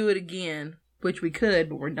I could do it again, which we could,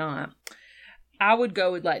 but we're not, I would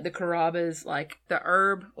go with, like, the Carrabba's, like, the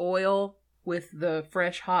herb oil with the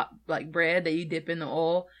fresh hot, like, bread that you dip in the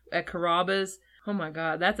oil at Carrabba's. Oh my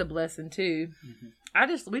God, that's a blessing too.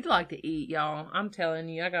 We'd like to eat, y'all. I'm telling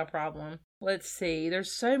you, I got a problem. Let's see.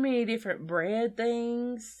 There's so many different bread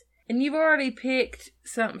things. And you've already picked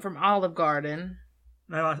something from Olive Garden.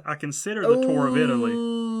 Now, I consider the tour of Italy.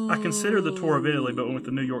 I consider the tour of Italy, but with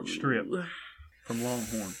the New York strip from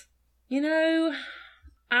Longhorn. You know,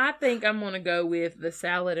 I think I'm going to go with the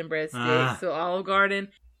salad and breadsticks. So Olive Garden.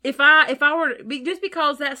 If I were, just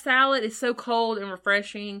because that salad is so cold and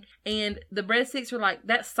refreshing, and the breadsticks are like,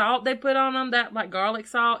 that salt they put on them, that like garlic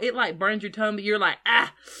salt, it like burns your tongue, but you're like,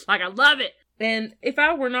 like I love it. And if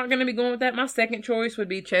I were not going to be going with that, my second choice would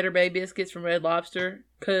be Cheddar Bay biscuits from Red Lobster.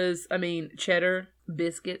 Because, cheddar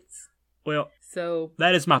biscuits. Well, so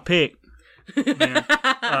that is my pick.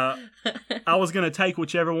 I was going to take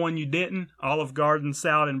whichever one you didn't, Olive Garden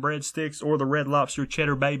salad and breadsticks or the Red Lobster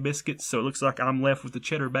Cheddar Bay biscuits, so it looks like I'm left with the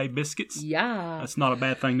Cheddar Bay biscuits. Yeah. That's not a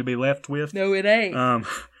bad thing to be left with. No, it ain't. I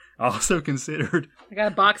also considered... I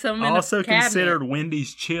got a box of them in the cabinet. Considered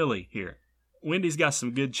Wendy's chili here. Wendy's got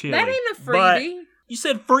some good chili. That ain't a freebie. But you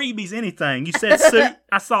said freebies anything. You said soup.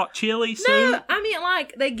 I saw chili, soup. No, I mean,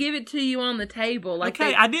 like, they give it to you on the table. Like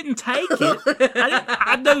okay, I didn't take it.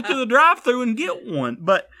 I'd go to the drive-thru and get one,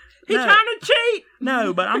 but... He's trying to cheat!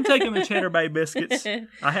 No, but I'm taking the Cheddar Bay biscuits.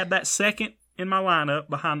 I had that second in my lineup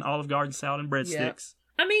behind Olive Garden salad and breadsticks. Yep.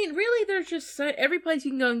 I mean, really, there's just every place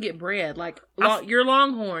you can go and get bread. Like, your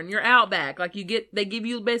Longhorn, your Outback. Like, they give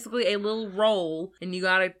you basically a little roll, and you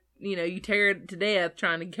gotta... you tear it to death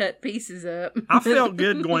trying to cut pieces up. I felt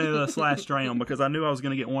good going into this last round because I knew I was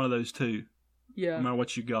going to get one of those two. Yeah. No matter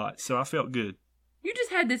what you got. So I felt good. You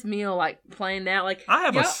just had this meal, like, planned out. Like, I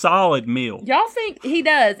have a solid meal. Y'all think he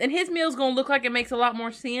does. And his meal's going to look like it makes a lot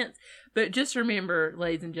more sense. But just remember,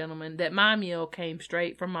 ladies and gentlemen, that my meal came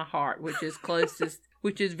straight from my heart, which is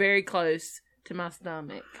which is very close to my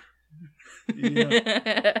stomach.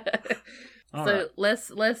 Yeah. So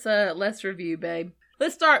right. Let's review, babe.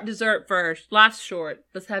 Let's start dessert first. Life's short.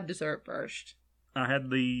 Let's have dessert first. I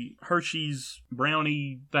had the Hershey's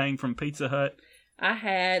brownie thing from Pizza Hut. I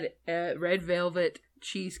had a red velvet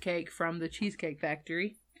cheesecake from the Cheesecake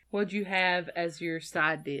Factory. What'd you have as your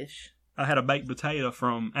side dish? I had a baked potato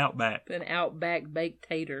from Outback. An Outback baked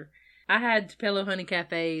tater. I had Tupelo Honey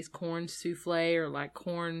Cafe's corn souffle or like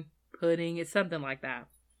corn pudding. It's something like that.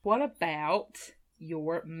 What about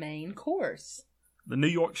your main course? The New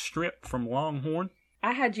York strip from Longhorn.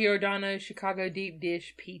 I had Giordano's Chicago deep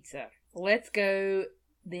dish pizza. Let's go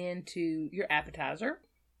then to your appetizer.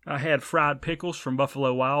 I had fried pickles from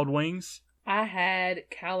Buffalo Wild Wings. I had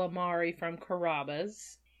calamari from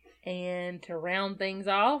Carrabba's. And to round things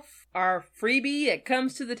off, our freebie that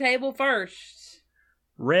comes to the table first.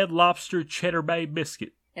 Red Lobster Cheddar Bay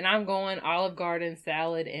biscuit. And I'm going Olive Garden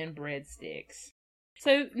salad and breadsticks.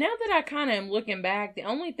 So now that I kind of am looking back, the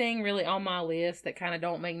only thing really on my list that kind of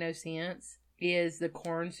don't make no sense is the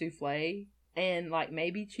corn souffle and like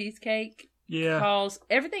maybe cheesecake. Yeah. Because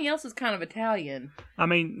everything else is kind of Italian. I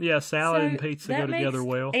mean, yeah, salad and pizza go together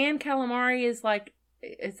well. And calamari is like,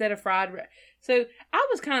 instead of fried. So I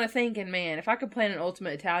was kind of thinking, man, if I could plan an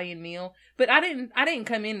ultimate Italian meal, but I didn't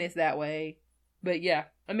come in this that way. But yeah,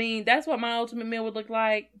 I mean, that's what my ultimate meal would look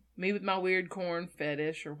like. Me with my weird corn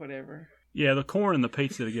fetish or whatever. Yeah, the corn and the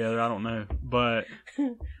pizza together, I don't know, but...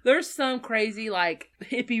 There's some crazy, like,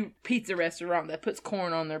 hippie pizza restaurant that puts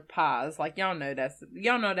corn on their pies. Like, y'all know that's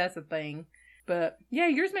a thing. But, yeah,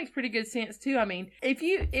 yours makes pretty good sense, too. I mean, if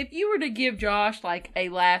you were to give Josh, like, a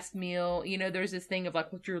last meal, there's this thing of,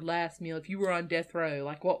 like, what's your last meal? If you were on death row,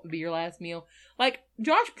 like, what would be your last meal? Like,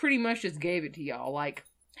 Josh pretty much just gave it to y'all. Like,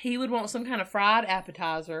 he would want some kind of fried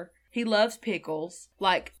appetizer. He loves pickles.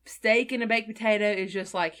 Like, steak and a baked potato is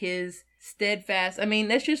just, like, his... steadfast. I mean,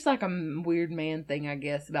 that's just like a weird man thing, I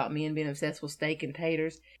guess, about men being obsessed with steak and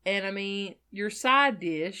taters. And I mean, your side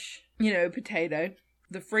dish, potato,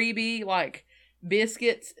 the freebie, like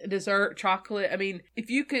biscuits, dessert, chocolate. I mean,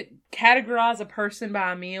 if you could categorize a person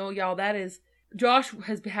by a meal, y'all, that is, Josh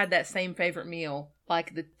has had that same favorite meal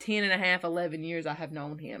like the 10 and a half, 11 years I have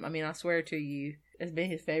known him. I mean, I swear to you, it's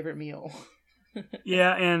been his favorite meal.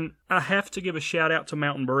 Yeah, and I have to give a shout out to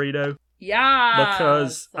Mountain Burrito. Yeah,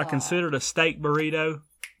 because I considered a steak burrito,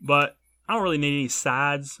 but I don't really need any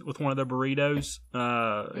sides with one of their burritos.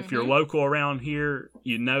 If you're local around here,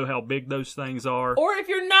 you know how big those things are. Or if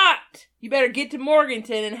you're not, you better get to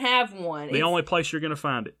Morganton and have one. The only place you're going to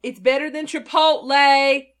find it. It's better than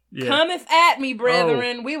Chipotle. Yeah. Cometh at me,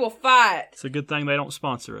 brethren. We will fight. It's a good thing they don't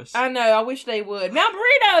sponsor us. I know. I wish they would. Mount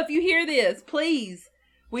Burrito, if you hear this, please.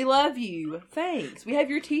 We love you. Thanks. We have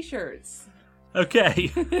your t-shirts.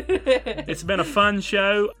 Okay. It's been a fun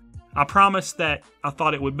show. I promised that I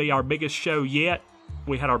thought it would be our biggest show yet.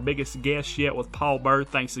 We had our biggest guest yet with Paul Bird.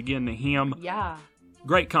 Thanks again to him. Yeah.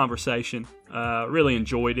 Great conversation. Really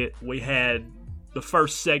enjoyed it. We had the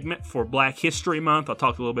first segment for Black History Month. I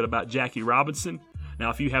talked a little bit about Jackie Robinson. Now,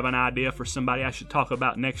 if you have an idea for somebody I should talk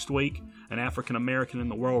about next week, an African American in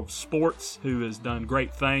the world of sports who has done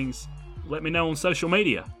great things, let me know on social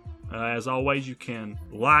media. As always, you can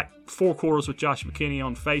like Four Quarters with Josh McKinney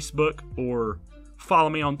on Facebook or follow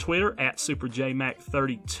me on Twitter at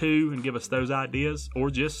SuperJMac32 and give us those ideas, or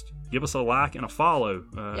just give us a like and a follow.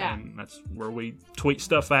 And that's where we tweet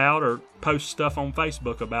stuff out or post stuff on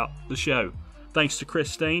Facebook about the show. Thanks to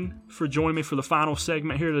Christine for joining me for the final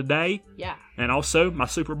segment here today. Yeah. And also, my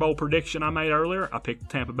Super Bowl prediction I made earlier, I picked the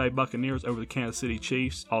Tampa Bay Buccaneers over the Kansas City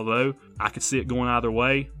Chiefs, although I could see it going either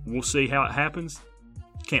way. We'll see how it happens.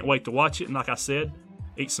 Can't wait to watch it. And like I said,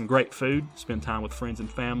 eat some great food, spend time with friends and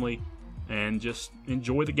family, and just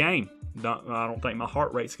enjoy the game. I don't think my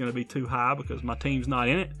heart rate's going to be too high because my team's not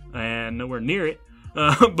in it and nowhere near it.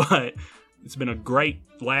 But it's been a great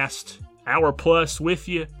last hour plus with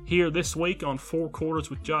you here this week on Four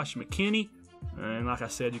Quarters with Josh McKinney. And like I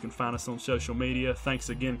said, you can find us on social media. Thanks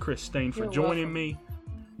again, Christine, for joining me.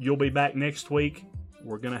 You'll be back next week.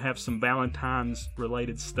 We're going to have some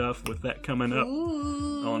Valentine's-related stuff with that coming up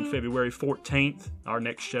on February 14th. Our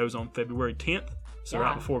next show's on February 10th. So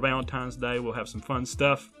right before Valentine's Day, we'll have some fun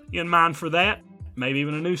stuff in mind for that. Maybe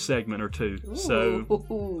even a new segment or two.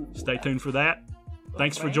 So stay tuned for that.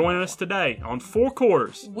 Thanks for joining us today on Four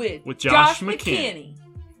Quarters with Josh McKinney.